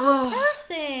talk to a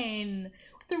person.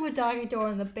 Through a doggy door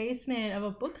in the basement of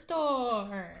a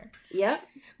bookstore. Yep.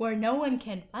 Where no one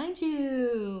can find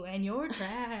you, and you're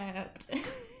trapped.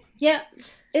 Yep.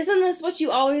 Isn't this what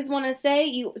you always want to say?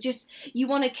 You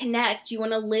want to connect. You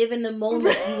want to live in the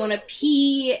moment. You want to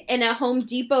pee in a Home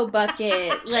Depot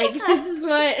bucket. Like, this is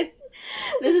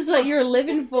what you're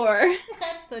living for.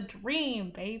 That's the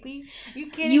dream, baby. You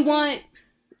kidding? You want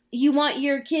you want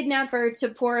your kidnapper to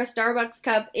pour a Starbucks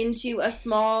cup into a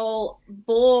small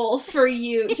bowl for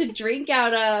you to drink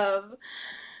out of.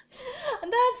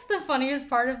 That's the funniest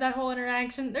part of that whole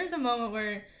interaction. There's a moment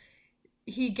where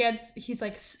he's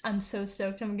like, I'm so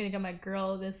stoked I'm gonna get my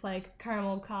girl this, like,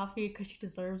 caramel coffee because she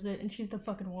deserves it, and she's the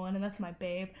fucking one, and that's my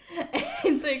babe.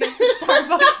 And so he goes to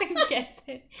Starbucks and gets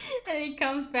it, and he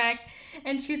comes back,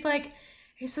 and she's like,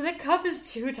 hey, so the cup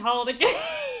is too tall to get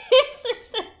through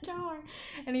the door.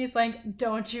 And he's like,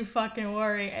 don't you fucking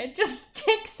worry. And just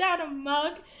takes out a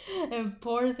mug and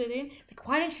pours it in. It's like,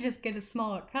 why didn't you just get a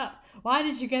smaller cup? Why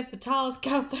did you get the tallest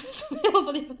cup that was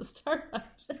available at the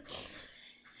Starbucks?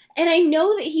 And I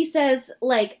know that he says,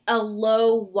 like, a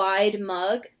low, wide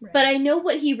mug, right. But I know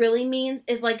what he really means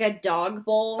is, like, a dog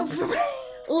bowl.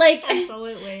 Like,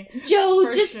 absolutely. Joe,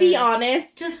 for just sure. Be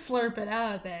honest. Just slurp it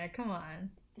out there. Come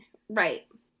on. Right.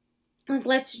 Like,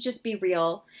 let's just be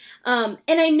real. And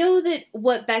I know that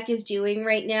what Beck is doing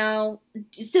right now,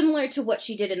 similar to what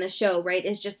she did in the show, right,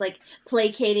 is just, like,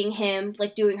 placating him,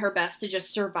 like, doing her best to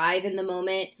just survive in the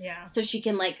moment. Yeah. So she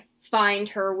can, like, find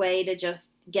her way to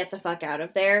just get the fuck out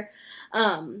of there.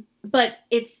 But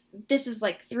this is,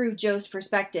 like, through Joe's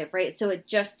perspective, right? So it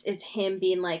just is him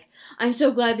being like, I'm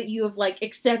so glad that you have, like,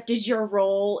 accepted your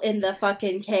role in the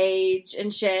fucking cage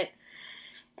and shit.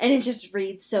 And it just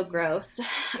reads so gross.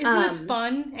 Isn't this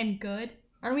fun and good?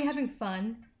 Aren't we having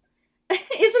fun?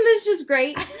 Isn't this just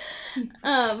great?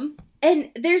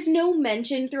 And there's no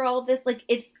mention through all of this. Like,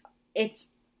 it's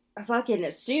fucking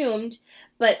assumed,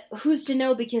 but who's to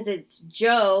know, because it's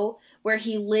Joe, where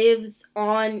he lives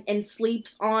on and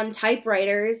sleeps on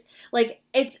typewriters. Like,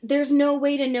 there's no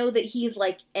way to know that he's,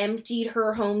 like, emptied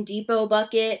her Home Depot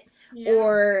bucket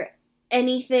or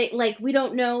anything. Like, we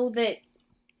don't know that.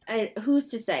 Who's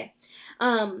to say?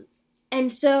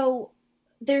 And so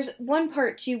there's one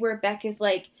part too where Beck is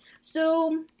like,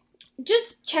 so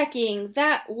just checking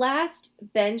that last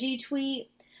Benji tweet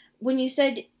when you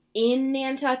said in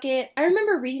Nantucket. I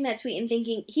remember reading that tweet and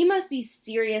thinking he must be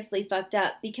seriously fucked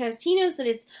up, because he knows that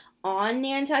it's on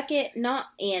Nantucket, not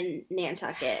in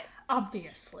Nantucket.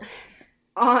 Obviously.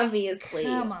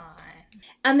 Come on.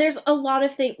 And there's a lot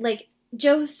of things, like,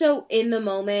 Joe's so in the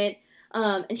moment,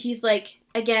 and he's like,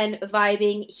 again,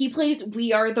 vibing. He plays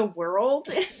We Are the World.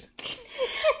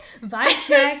 Vibe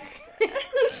check.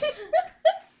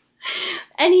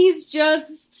 And he's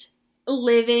just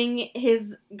living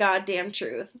his goddamn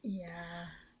truth. Yeah.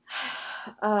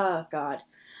 Oh, God.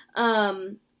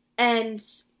 And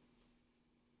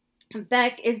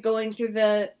Beck is going through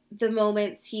the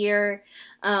moments here,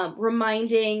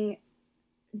 reminding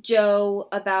Joe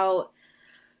about...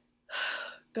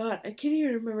 God, I can't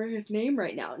even remember his name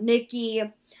right now. Nikki,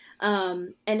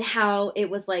 and how it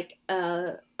was like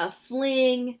a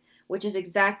fling, which is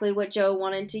exactly what Joe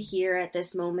wanted to hear at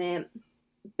this moment.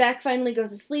 Beck finally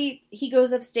goes to sleep. He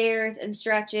goes upstairs and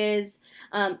stretches.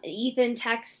 Ethan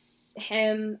texts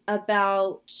him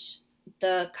about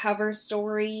the cover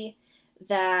story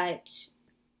that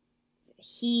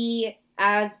he,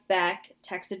 as Beck,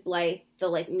 texted Blythe, the,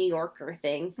 like, New Yorker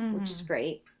thing, which is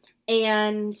great.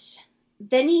 And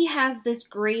then he has this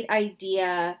great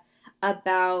idea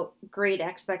about Great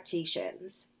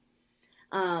Expectations.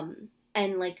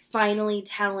 And, like, finally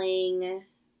telling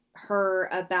her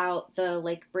about the,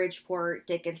 like, Bridgeport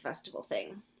Dickens Festival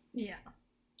thing. Yeah.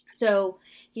 So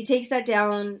he takes that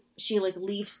down. She, like,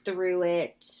 leafs through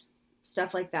it.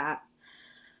 Stuff like that.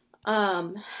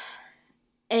 And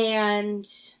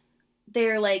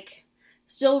they're, like,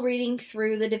 still reading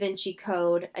through the Da Vinci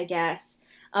Code, I guess.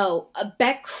 Oh,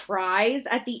 Beck cries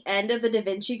at the end of the Da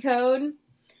Vinci Code,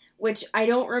 which I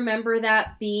don't remember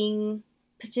that being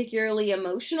particularly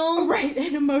emotional. Right,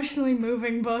 an emotionally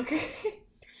moving book.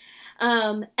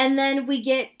 And then we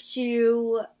get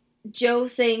to Joe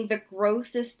saying the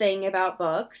grossest thing about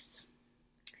books,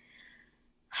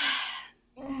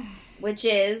 which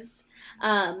is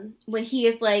when he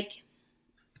is like,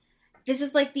 this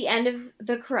is like the end of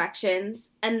the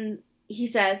corrections, and he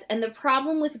says, and the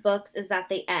problem with books is that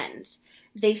they end.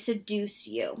 They seduce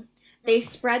you. They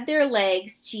spread their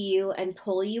legs to you and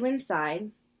pull you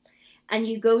inside. And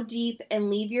you go deep and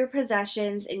leave your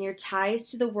possessions and your ties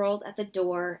to the world at the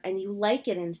door. And you like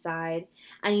it inside.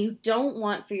 And you don't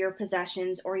want for your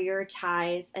possessions or your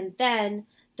ties. And then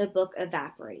the book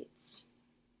evaporates.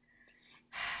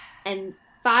 And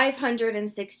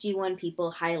 561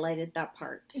 people highlighted that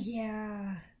part.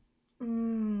 Yeah. Yep.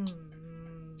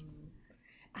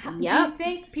 Do Yep. you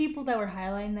think people that were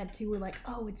highlighting that too were like,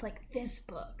 oh, it's like this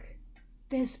book.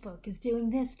 This book is doing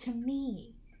this to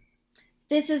me.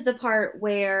 This is the part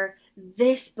where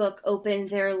this book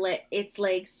opened its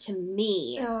legs to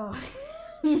me. Oh.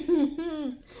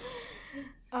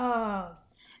 Oh.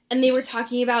 And they were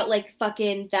talking about, like,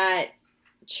 fucking that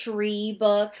tree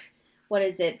book. What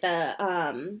is it?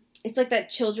 It's like that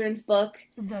children's book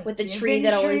with the tree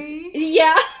that always...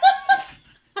 Yeah.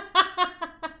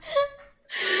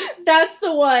 That's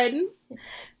the one.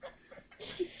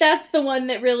 That's the one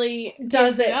that really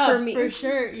does it for me. For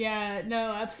sure. Yeah.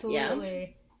 No,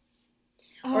 absolutely.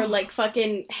 Yeah. Or like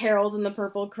fucking Harold and the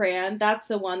Purple Crayon. That's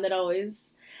the one that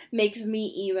always makes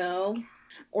me emo.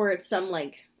 Or it's some,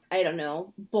 like, I don't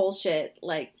know, bullshit,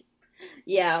 like,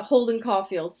 yeah, Holden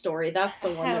Caulfield story. That's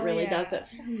the one that really does it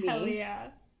for me. Hell yeah.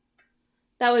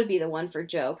 That would be the one for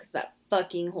Joe, because that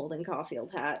fucking Holden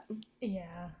Caulfield hat.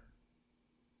 Yeah.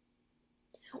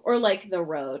 Or, like, The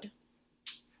Road.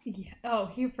 Yeah. Oh,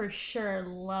 he for sure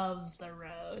loves The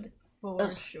Road.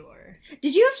 For sure.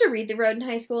 Did you have to read The Road in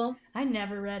high school? I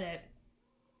never read it.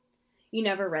 You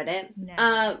never read it?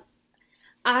 Never.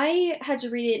 I had to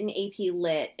read it in AP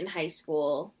Lit in high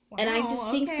school. Wow, and I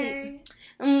distinctly...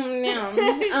 Okay.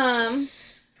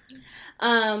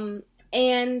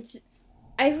 And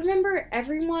I remember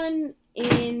everyone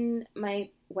in my...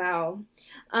 Wow.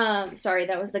 Sorry,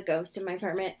 that was the ghost in my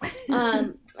apartment.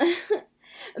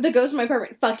 The ghost in my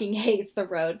apartment fucking hates The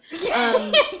Road.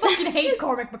 Fucking hate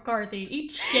Cormac McCarthy.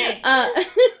 Eat shit. I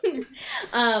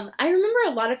remember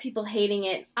a lot of people hating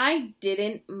it. I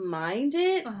didn't mind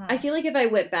it. I feel like if I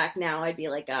went back now, I'd be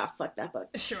like, fuck that book.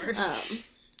 Sure.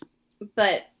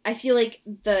 But I feel like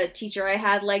the teacher I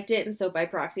had liked it, and so by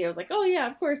proxy, I was like, oh yeah,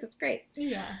 of course, it's great.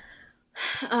 Yeah.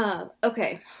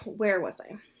 Okay, where was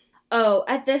I? Oh,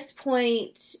 at this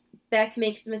point, Beck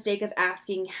makes the mistake of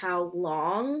asking how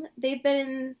long they've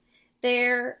been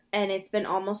there, and it's been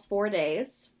almost 4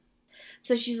 days.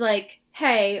 So she's like,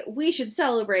 hey, we should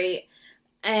celebrate,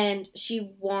 and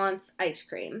she wants ice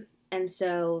cream. And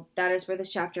so that is where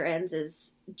this chapter ends,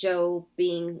 is Jo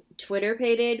being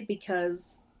Twitter-pated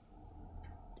because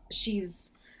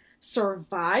she's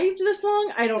survived this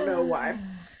long. I don't know why.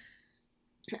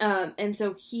 And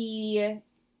so he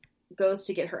goes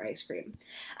to get her ice cream.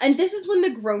 And this is when the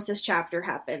grossest chapter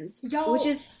happens, which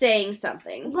is saying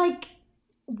something. Like,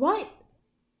 what?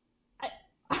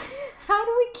 How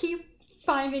do we keep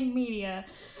finding media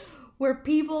where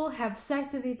people have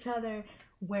sex with each other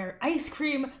where ice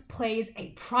cream plays a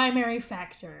primary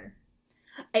factor?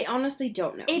 I honestly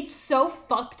don't know. It's so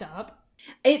fucked up.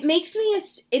 It makes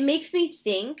me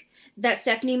think that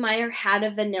Stephenie Meyer had a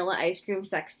vanilla ice cream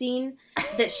sex scene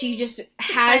that she just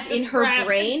has in her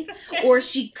brain, or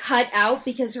she cut out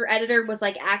because her editor was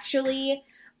like, actually,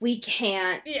 we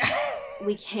can't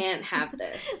have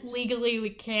this. Legally, we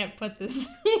can't put this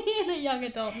in a young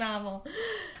adult novel.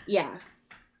 Yeah.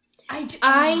 What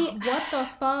the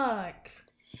fuck?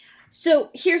 So,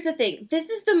 here's the thing.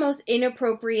 This is the most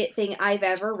inappropriate thing I've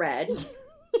ever read.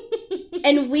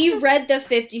 And we read the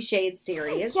 50 Shades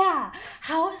series. Yeah.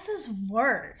 How is this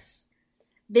worse?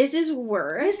 This is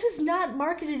worse. This is not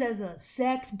marketed as a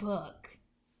sex book.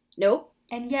 Nope.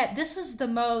 And yet, this is the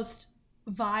most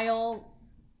vile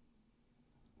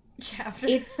chapter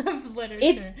of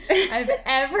literature I've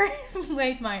ever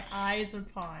laid my eyes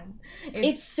upon.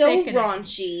 It's so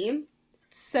raunchy.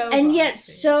 So and raunchy. Yet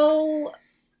so,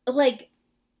 like,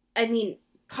 I mean,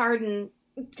 pardon...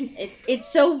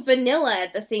 It's so vanilla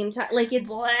at the same time. Like, it's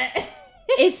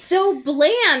it's so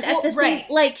bland at the same...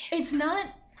 Like, it's not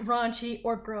raunchy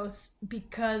or gross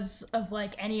because of,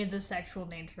 like, any of the sexual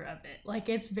nature of it. Like,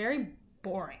 it's very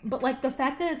boring. But, like, the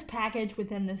fact that it's packaged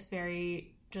within this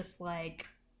very, just, like,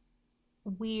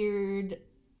 weird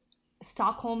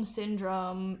Stockholm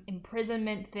Syndrome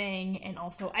imprisonment thing, and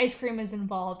also ice cream is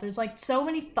involved. There's, like, so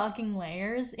many fucking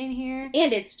layers in here.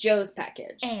 And it's Jo's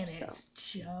package. It's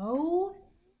Jo?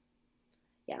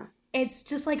 Yeah. It's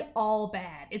just, like, all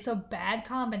bad. It's a bad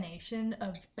combination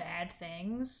of bad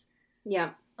things.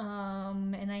 Yeah.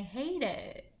 And I hate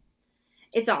it.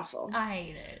 It's awful. I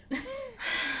hate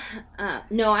it.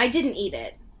 No, I didn't eat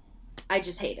it. I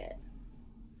just hate it.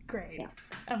 Great. Yeah.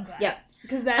 I'm glad. Yep.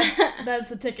 Because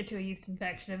that's a ticket to a yeast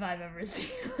infection if I've ever seen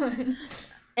one.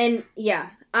 And,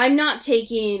 yeah, I'm not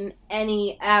taking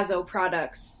any Azo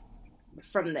products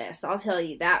from this. I'll tell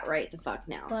you that right the fuck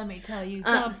now. Let me tell you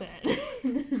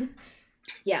something.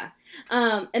 Yeah.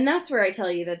 And that's where I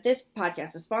tell you that this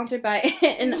podcast is sponsored by...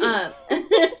 and,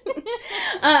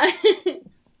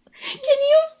 can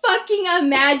you fucking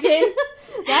imagine?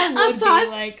 That would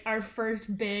be like our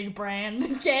first big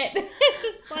brand get.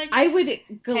 Just like, I would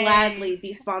gladly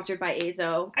be sponsored by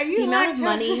Azo. Are you the amount of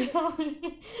money?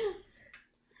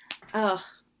 Oh,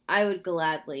 I would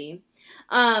gladly.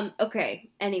 Okay.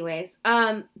 Anyways,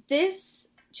 this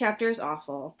chapter is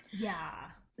awful. Yeah.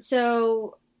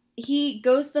 So he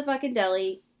goes to the fucking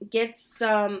deli, gets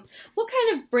some... What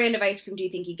kind of brand of ice cream do you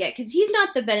think he'd get? Because he's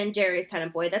not the Ben & Jerry's kind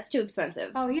of boy. That's too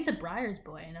expensive. Oh, he's a Breyers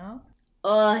boy, you know?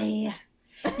 Oh, yeah.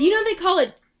 You know they call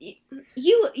it...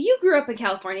 You grew up in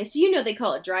California, so you know they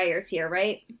call it Dryers here,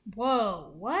 right?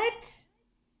 Whoa, what?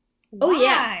 Oh, Why?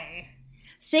 yeah.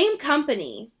 Same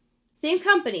company,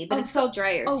 but it's called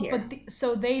Dryers here. But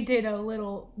so they did a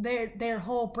little... Their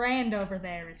whole brand over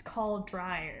there is called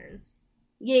Dryers.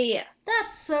 Yeah.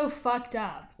 That's so fucked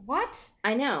up. What?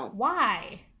 I know.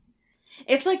 Why?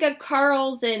 It's like a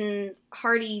Carl's and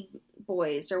Hardy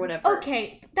Boys or whatever.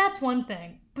 Okay, that's one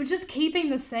thing. But just keeping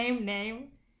the same name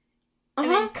and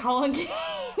then calling it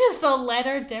just a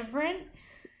letter different?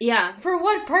 Yeah. For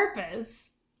what purpose?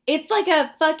 It's like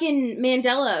a fucking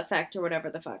Mandela effect or whatever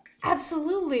the fuck.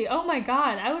 Absolutely. Oh my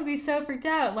god, I would be so freaked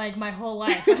out like my whole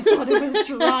life. I thought it was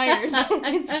Dryers.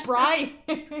 It's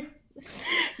Breyers.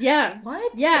 Yeah.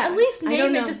 What? Yeah. At least name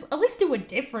it. know. Just at least do a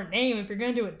different name if you're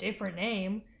gonna do a different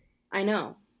name. I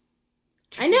know.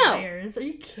 Dryers. Are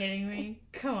you kidding me?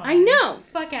 Come on. I know.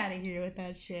 Fuck out of here with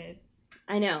that shit.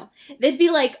 I know. They'd be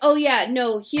like, oh yeah,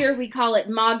 no, here we call it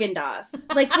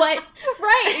Maagen-Dazs. Like what?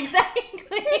 Right,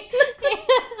 exactly.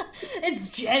 It's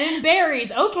Jen and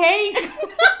Berries. Okay.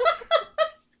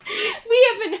 We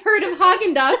haven't heard of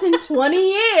Haagen-Dazs in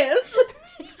 20 years.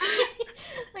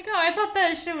 Like, oh, I thought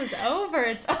that shit was over.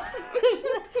 It's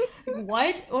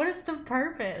what? What is the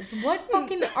purpose? What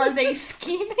fucking are they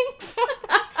scheming?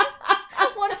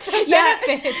 What's the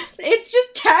benefits? It's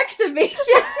just tax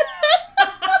evasion.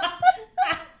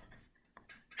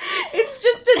 It's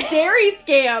just a dairy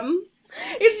scam.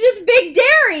 It's just big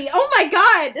dairy. Oh my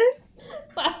god.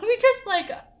 We just like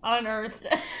unearthed.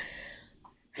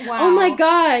 Wow. Oh my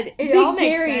god. It all Big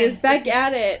makes Dairy sense. is back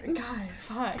at it. God,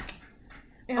 fuck.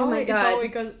 Oh my god.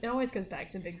 It always goes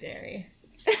back to Big Dairy.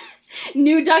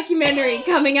 New documentary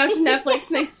coming out to Netflix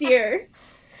next year.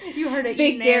 You heard it,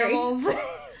 Big Eating Dairy. Animals.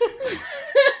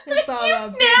 It's all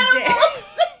about Big Dairy.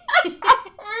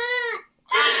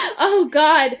 Oh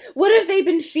god. What have they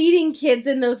been feeding kids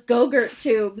in those Go-Gurt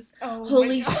tubes? Oh,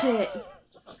 Holy shit.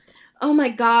 Oh my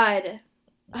god.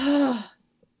 Oh.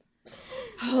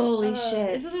 Holy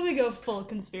shit. This is when we go full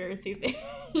conspiracy thing.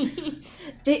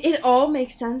 It all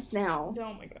makes sense now.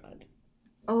 Oh my god.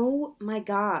 Oh my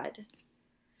god.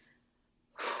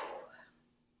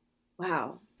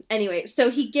 Wow. Anyway, so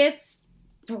he gets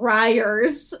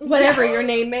Breyers, whatever your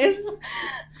name is.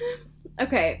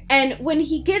 Okay, and when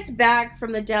he gets back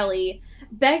from the deli,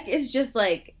 Beck is just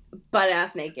like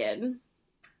butt-ass naked.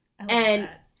 I love And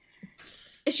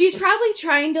that. she's probably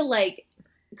trying to like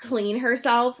clean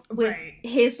herself with Right.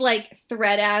 his like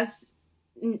thread-ass,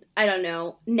 I don't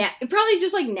know, probably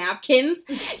just like napkins.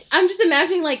 I'm just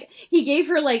imagining like he gave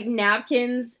her like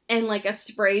napkins and like a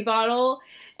spray bottle,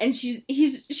 and she's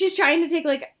trying to take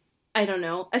like, I don't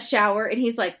know, a shower, and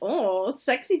he's like, oh,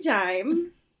 sexy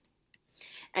time.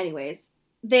 Anyways,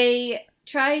 they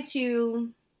try to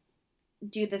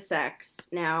do the sex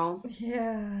now.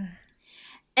 Yeah.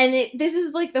 And this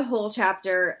is like the whole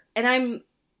chapter, and I'm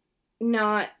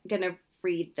not gonna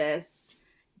read this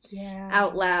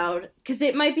out loud because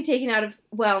it might be taken out of,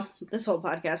 well, this whole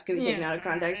podcast could be taken out of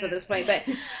context at this point, but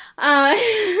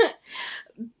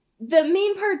the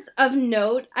main parts of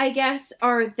note, I guess,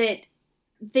 are that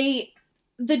the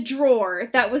drawer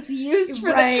that was used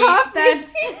for the coffee.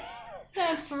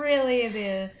 That's really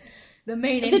the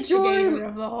main The instigator drawer-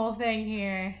 of the whole thing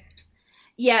here.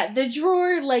 Yeah, the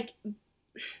drawer, like,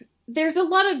 there's a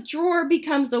lot of drawer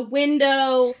becomes a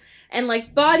window, and,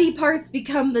 like, body parts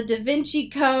become the Da Vinci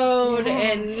Code, Yeah.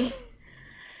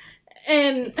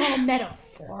 and It's all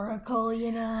metaphorical,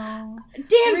 you know.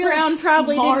 Dan Real Brown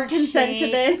probably didn't smart consent to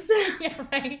shit. this. Yeah,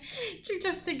 right.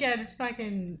 Just to get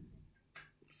fucking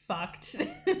fucked.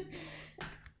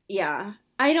 Yeah.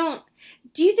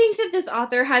 Do you think that this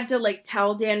author had to, like,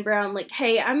 tell Dan Brown, like,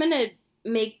 hey, I'm gonna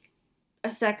make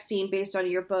a sex scene based on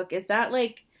your book? Is that,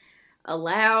 like,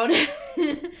 allowed?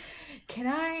 Can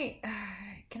I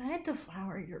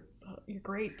deflower your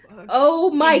great book? Oh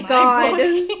my in god. book?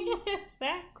 Is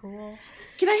that cool?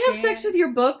 Can I have sex with your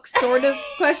book? Sort of,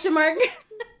 question mark.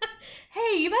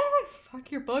 Hey, you better like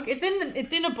fuck your book. It's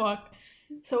in a book,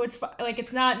 so it's like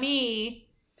it's not me.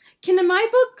 Can my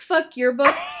book fuck your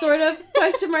book? Sort of,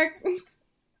 question mark.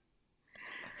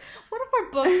 What if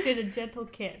our book did a gentle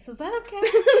kiss? Is that okay?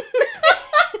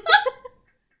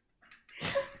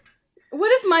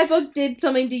 What if my book did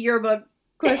something to your book?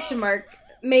 Question mark.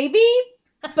 Maybe,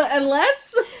 but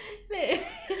unless.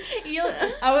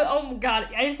 Oh my god,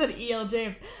 I said E.L.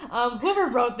 James. Whoever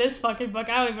wrote this fucking book,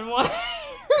 I don't even want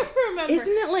remember.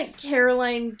 Isn't it like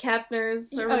Caroline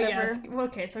Kepner's or whatever? Yes.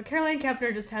 Okay, so Caroline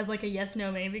Kepner just has like a yes,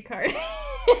 no, maybe card.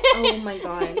 Oh my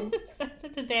god. Sends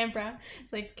it to Dan Brown.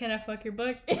 It's like, can I fuck your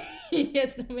book?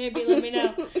 Yes, no, maybe, let me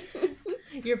know.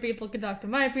 Your people can talk to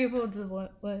my people, just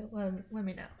let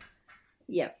me know.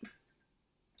 Yep.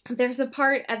 There's a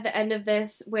part at the end of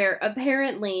this where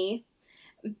apparently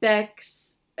Beck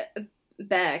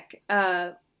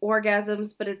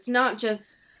orgasms, but it's not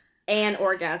just an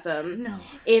orgasm. No.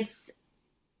 It's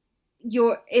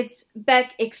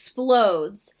Beck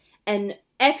explodes and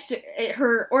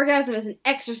her orgasm is an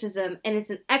exorcism and it's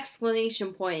an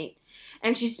exclamation point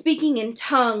and she's speaking in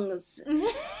tongues.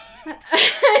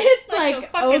 It's like a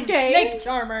fucking okay. snake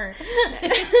charmer.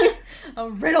 A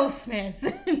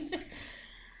riddlesmith.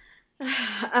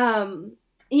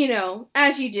 You know,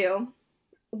 as you do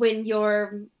when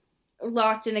you're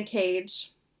locked in a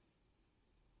cage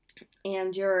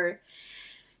and you're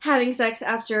having sex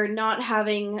after not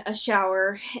having a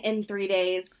shower in 3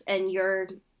 days and you're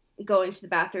going to the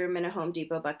bathroom in a Home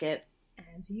Depot bucket.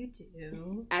 As you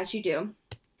do. As you do.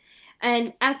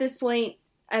 And at this point,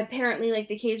 apparently, like,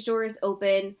 the cage door is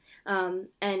open,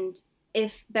 and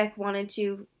if Beck wanted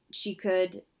to, she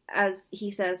could, as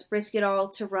he says, risk it all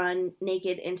to run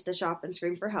naked into the shop and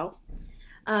scream for help.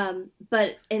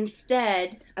 But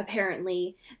instead,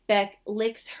 apparently, Beck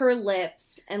licks her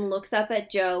lips and looks up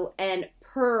at Joe and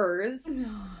purrs.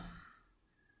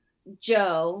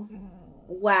 Joe,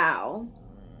 wow.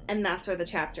 And that's where the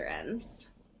chapter ends.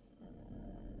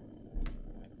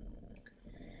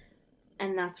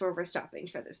 And that's where we're stopping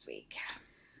for this week.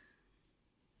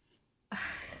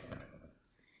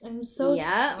 I'm so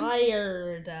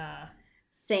tired.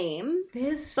 Same.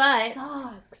 This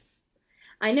sucks.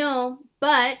 I know,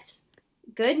 but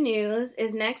good news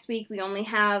is next week we only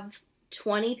have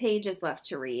 20 pages left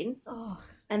to read. Oh.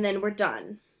 And then we're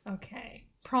done. Okay.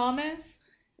 Promise?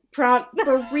 For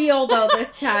real, though,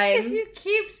 this time. Because you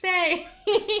keep saying.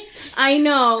 I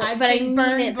know, I've but I been mean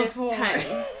burned it before.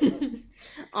 this time.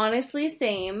 Honestly,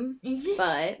 same,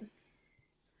 but...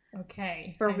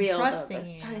 Okay. For I'm real, trusting though,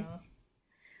 this you. time.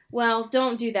 Well,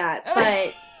 don't do that,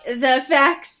 but the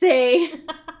facts say...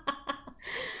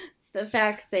 The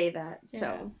facts say that, so...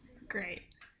 Yeah. Great.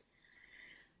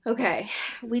 Okay,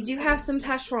 we do have some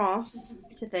passerons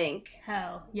to thank.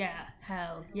 Hell yeah.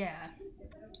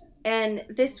 And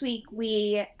this week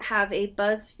we have a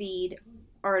BuzzFeed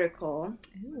article,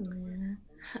 Ooh.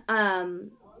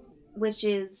 Which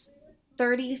is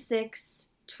 36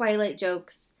 Twilight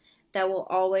jokes that will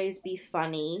always be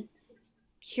funny,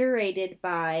 curated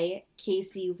by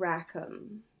Casey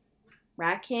Rackham.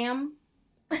 Rackham?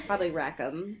 Probably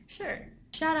Rackham. Sure.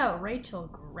 Shout out Rachel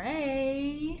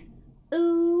Gray.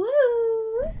 Ooh.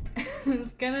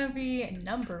 Who's gonna be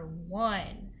number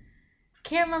 1.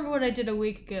 Can't remember what I did a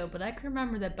week ago, but I can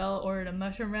remember that Bella ordered a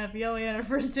mushroom ravioli on her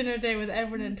first dinner date with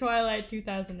Edward in Twilight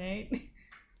 2008.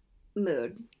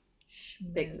 Mood.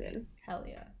 Schmood. Big mood. Hell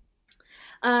yeah.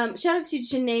 Shout out to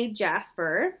Janae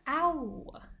Jasper.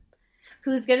 Ow.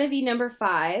 Who's gonna be number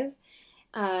 5.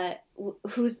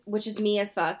 Which is me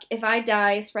as fuck. If I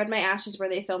die, spread my ashes where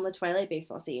they filmed the Twilight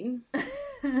baseball scene.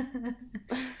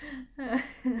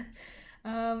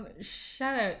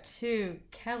 Shout out to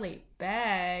Kelly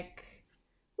Beck.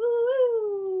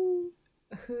 Woo!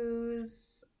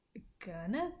 Who's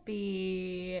gonna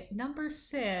be number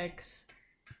 6.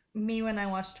 Me when I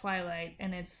watch Twilight,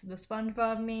 and it's the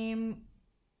SpongeBob meme,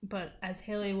 but as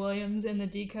Haley Williams in the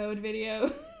Decode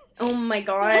video. Oh my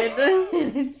god.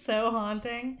 It's so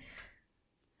haunting.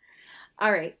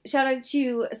 Alright, shout out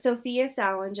to Sophia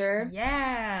Salinger.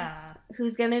 Yeah.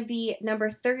 Who's gonna be number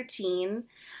 13.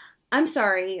 I'm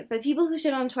sorry, but people who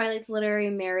shit on Twilight's literary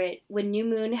merit when New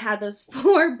Moon had those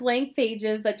 4 blank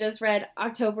pages that just read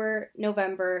October,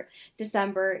 November,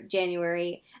 December,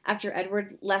 January after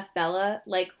Edward left Bella,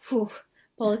 like, whew,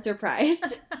 Pulitzer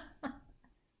Prize.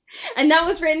 And that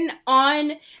was written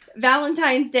on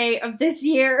Valentine's Day of this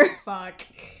year. Fuck.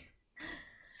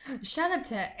 Shout out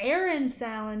to Erin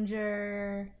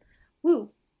Salinger. Woo,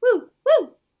 woo,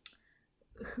 woo.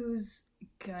 Who's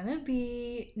gonna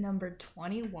be number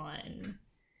 21.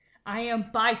 I am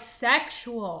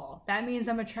bisexual. That means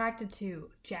I'm attracted to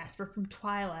Jasper from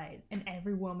Twilight and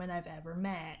every woman I've ever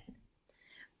met.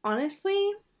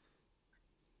 Honestly,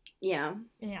 yeah.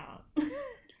 Yeah.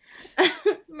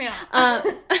 Yeah.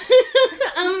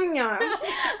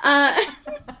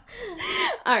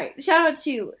 All right. Shout out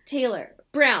to Taylor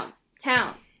Brown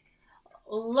Town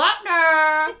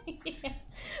Lautner.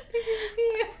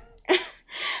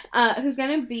 Who's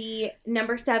gonna be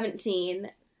number 17.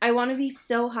 I want to be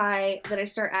so high that I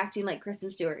start acting like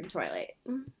Kristen Stewart in Twilight.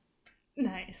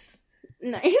 Nice.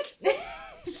 Nice.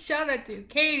 Shout out to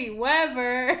Katie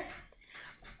Weber.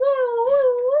 Woo,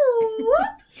 woo, woo.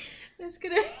 I'm just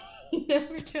gonna read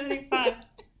number 25.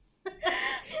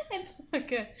 It's not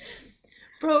good.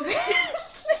 Bro. Fuck.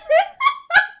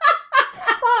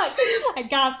 I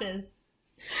got this.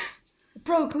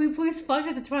 Bro, can we please fuck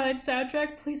at the Twilight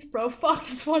soundtrack? Please, bro, fuck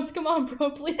just once. Come on, bro,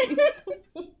 please.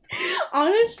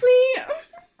 Honestly.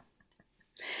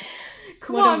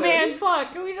 Come on, man,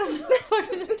 fuck. Can we just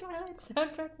fuck at the Twilight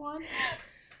soundtrack once?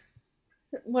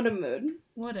 What a mood.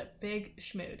 What a big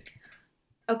schmood.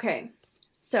 Okay,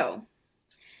 so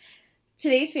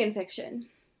today's fanfiction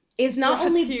is not Brought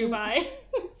only to you by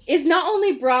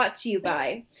brought to you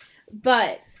by,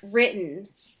 but written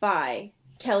by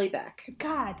Kelly Beck.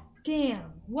 God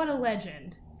damn, what a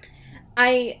legend.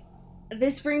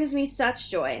 This brings me such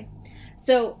joy.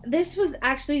 So this was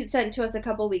actually sent to us a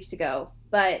couple weeks ago,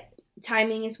 but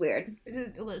timing is weird.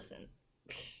 Listen.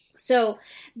 So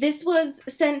this was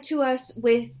sent to us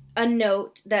with a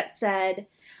note that said,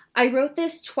 I wrote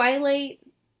this Twilight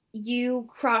U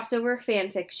crossover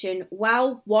fanfiction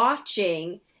while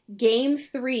watching Game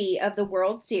 3 of the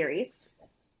World Series,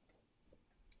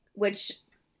 which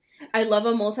I love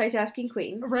a multitasking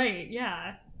queen. Right,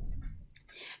 yeah.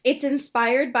 It's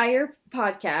inspired by your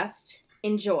podcast.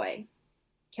 Enjoy.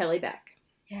 Kelly Beck.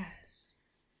 Yes.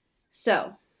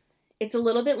 So, it's a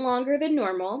little bit longer than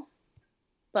normal,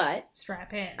 but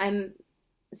Strap in.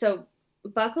 So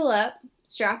buckle up,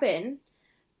 strap in,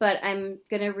 but I'm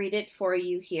going to read it for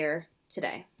you here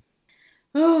today.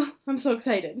 Oh, I'm so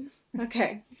excited.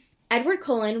 Okay. Edward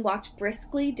Cullen walked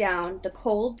briskly down the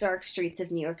cold, dark streets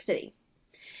of New York City.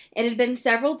 It had been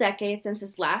several decades since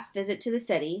his last visit to the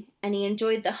city, and he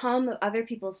enjoyed the hum of other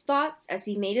people's thoughts as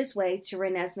he made his way to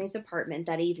Renesmee's apartment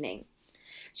that evening.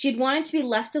 She had wanted to be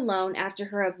left alone after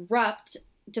her abrupt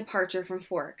departure from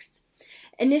Forks.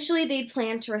 Initially, they'd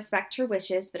planned to respect her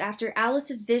wishes, but after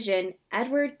Alice's vision,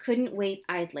 Edward couldn't wait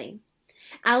idly.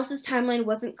 Alice's timeline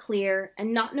wasn't clear,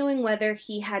 and not knowing whether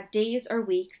he had days or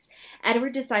weeks,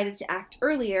 Edward decided to act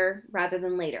earlier rather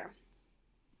than later.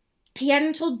 He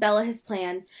hadn't told Bella his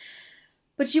plan,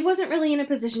 but she wasn't really in a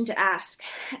position to ask.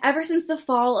 Ever since the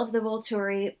fall of the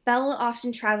Volturi, Bella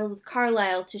often traveled with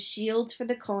Carlisle to shield for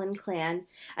the Cullen clan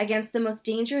against the most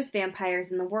dangerous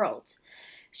vampires in the world.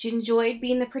 She enjoyed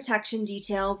being the protection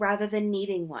detail rather than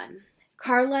needing one.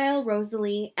 Carlisle,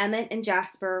 Rosalie, Emmett, and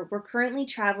Jasper were currently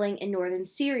traveling in northern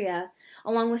Syria,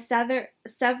 along with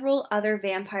several other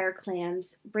vampire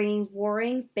clans, bringing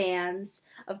warring bands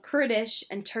of Kurdish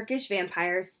and Turkish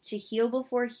vampires to heal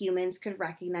before humans could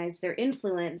recognize their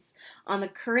influence on the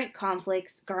current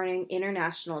conflicts garnering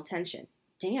international attention.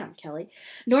 Damn, Kelly.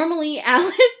 Normally,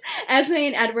 Alice, Esme,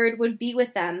 and Edward would be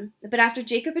with them, but after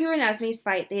Jacob and Renesmee's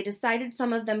fight, they decided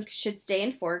some of them should stay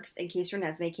in Forks in case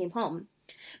Renesmee came home.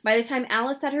 By the time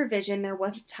Alice had her vision, there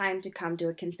wasn't time to come to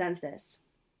a consensus.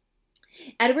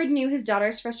 Edward knew his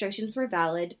daughter's frustrations were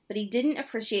valid, but he didn't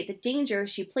appreciate the danger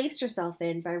she placed herself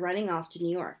in by running off to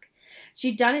New York.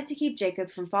 She'd done it to keep Jacob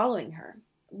from following her.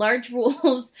 Large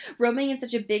wolves roaming in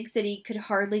such a big city could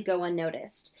hardly go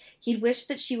unnoticed. He'd wished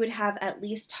that she would have at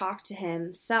least talked to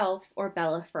himself or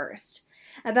Bella first.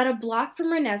 About a block from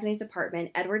Renesmee's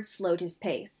apartment, Edward slowed his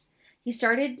pace. He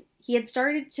had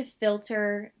started to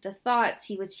filter the thoughts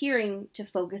he was hearing to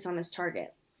focus on his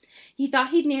target. He thought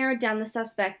he'd narrowed down the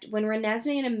suspect when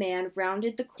Renesmee and a man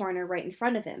rounded the corner right in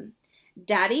front of him.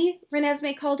 "Daddy?"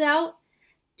 Renesmee called out.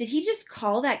 Did he just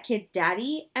call that kid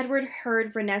Daddy? Edward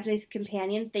heard Renesmee's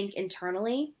companion think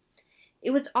internally. It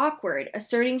was awkward,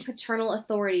 asserting paternal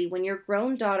authority when your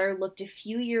grown daughter looked a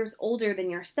few years older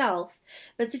than yourself,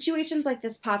 but situations like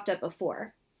this popped up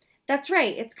before. "That's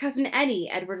right, it's Cousin Eddie,"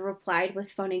 Edward replied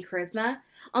with phoning charisma.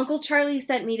 "Uncle Charlie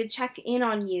sent me to check in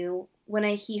on you when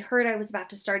he heard I was about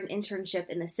to start an internship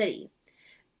in the city."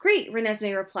 "Great,"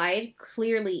 Renesmee replied,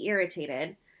 clearly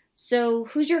irritated. "So,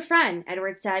 who's your friend?"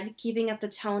 Edward said, keeping up the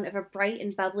tone of a bright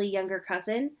and bubbly younger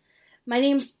cousin. "My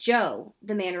name's Joe,"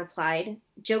 the man replied.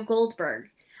 "Joe Goldberg.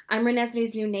 I'm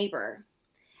Renesmee's new neighbor."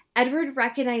 Edward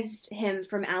recognized him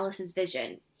from Alice's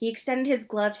vision. He extended his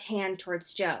gloved hand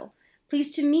towards Joe.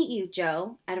 "Pleased to meet you,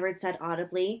 Joe," Edward said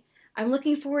audibly. "I'm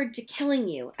looking forward to killing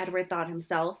you," Edward thought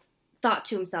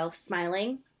to himself,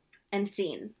 smiling. And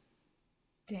scene.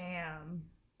 Damn.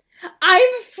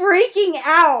 I'm freaking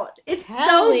out. It's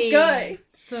Kelly. So good.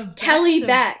 It's the best Kelly of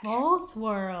Beck. both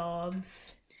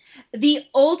worlds. The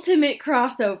ultimate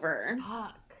crossover.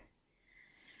 Fuck.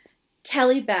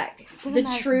 Kelly Beck, the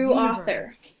Cinematic true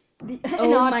universe. author.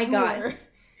 Oh my God.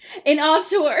 An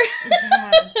auteur.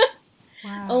 Yes.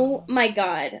 Wow. Oh my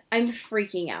God. I'm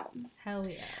freaking out. Hell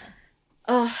yeah.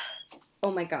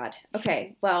 Oh my God.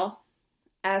 Okay, well,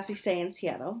 as we say in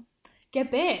Seattle,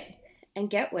 get bit. And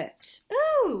get whipped.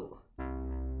 Ooh.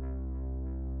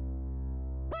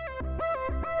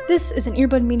 This is an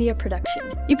Earbud Media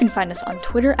production. You can find us on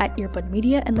Twitter at Earbud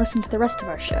Media and listen to the rest of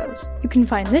our shows. You can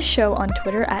find this show on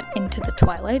Twitter at Into the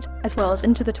Twilight, as well as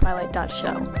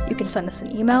intothetwilight.show. You can send us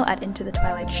an email at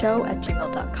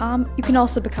intothetwilightshow@gmail.com. You can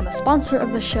also become a sponsor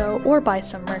of the show or buy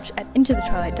some merch at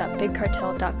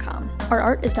intothetwilight.bigcartel.com. Our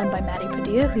art is done by Maddie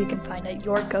Padilla, who you can find at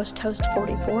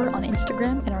YourGhostHost44 on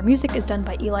Instagram, and our music is done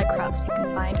by Eli Krause, you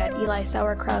can find at Eli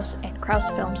Sauerkraus and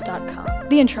KrauseFilms.com.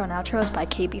 The intro and outro is by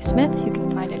KB Smith, who you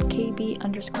can find at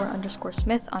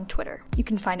KB__Smith on Twitter. You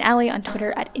can find Allie on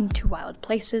Twitter at Into Wild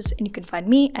Places, and you can find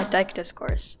me at Dyke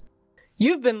Discourse.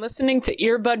 You've been listening to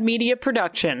Earbud Media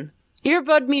Production.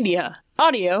 Earbud Media.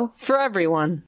 Audio for everyone.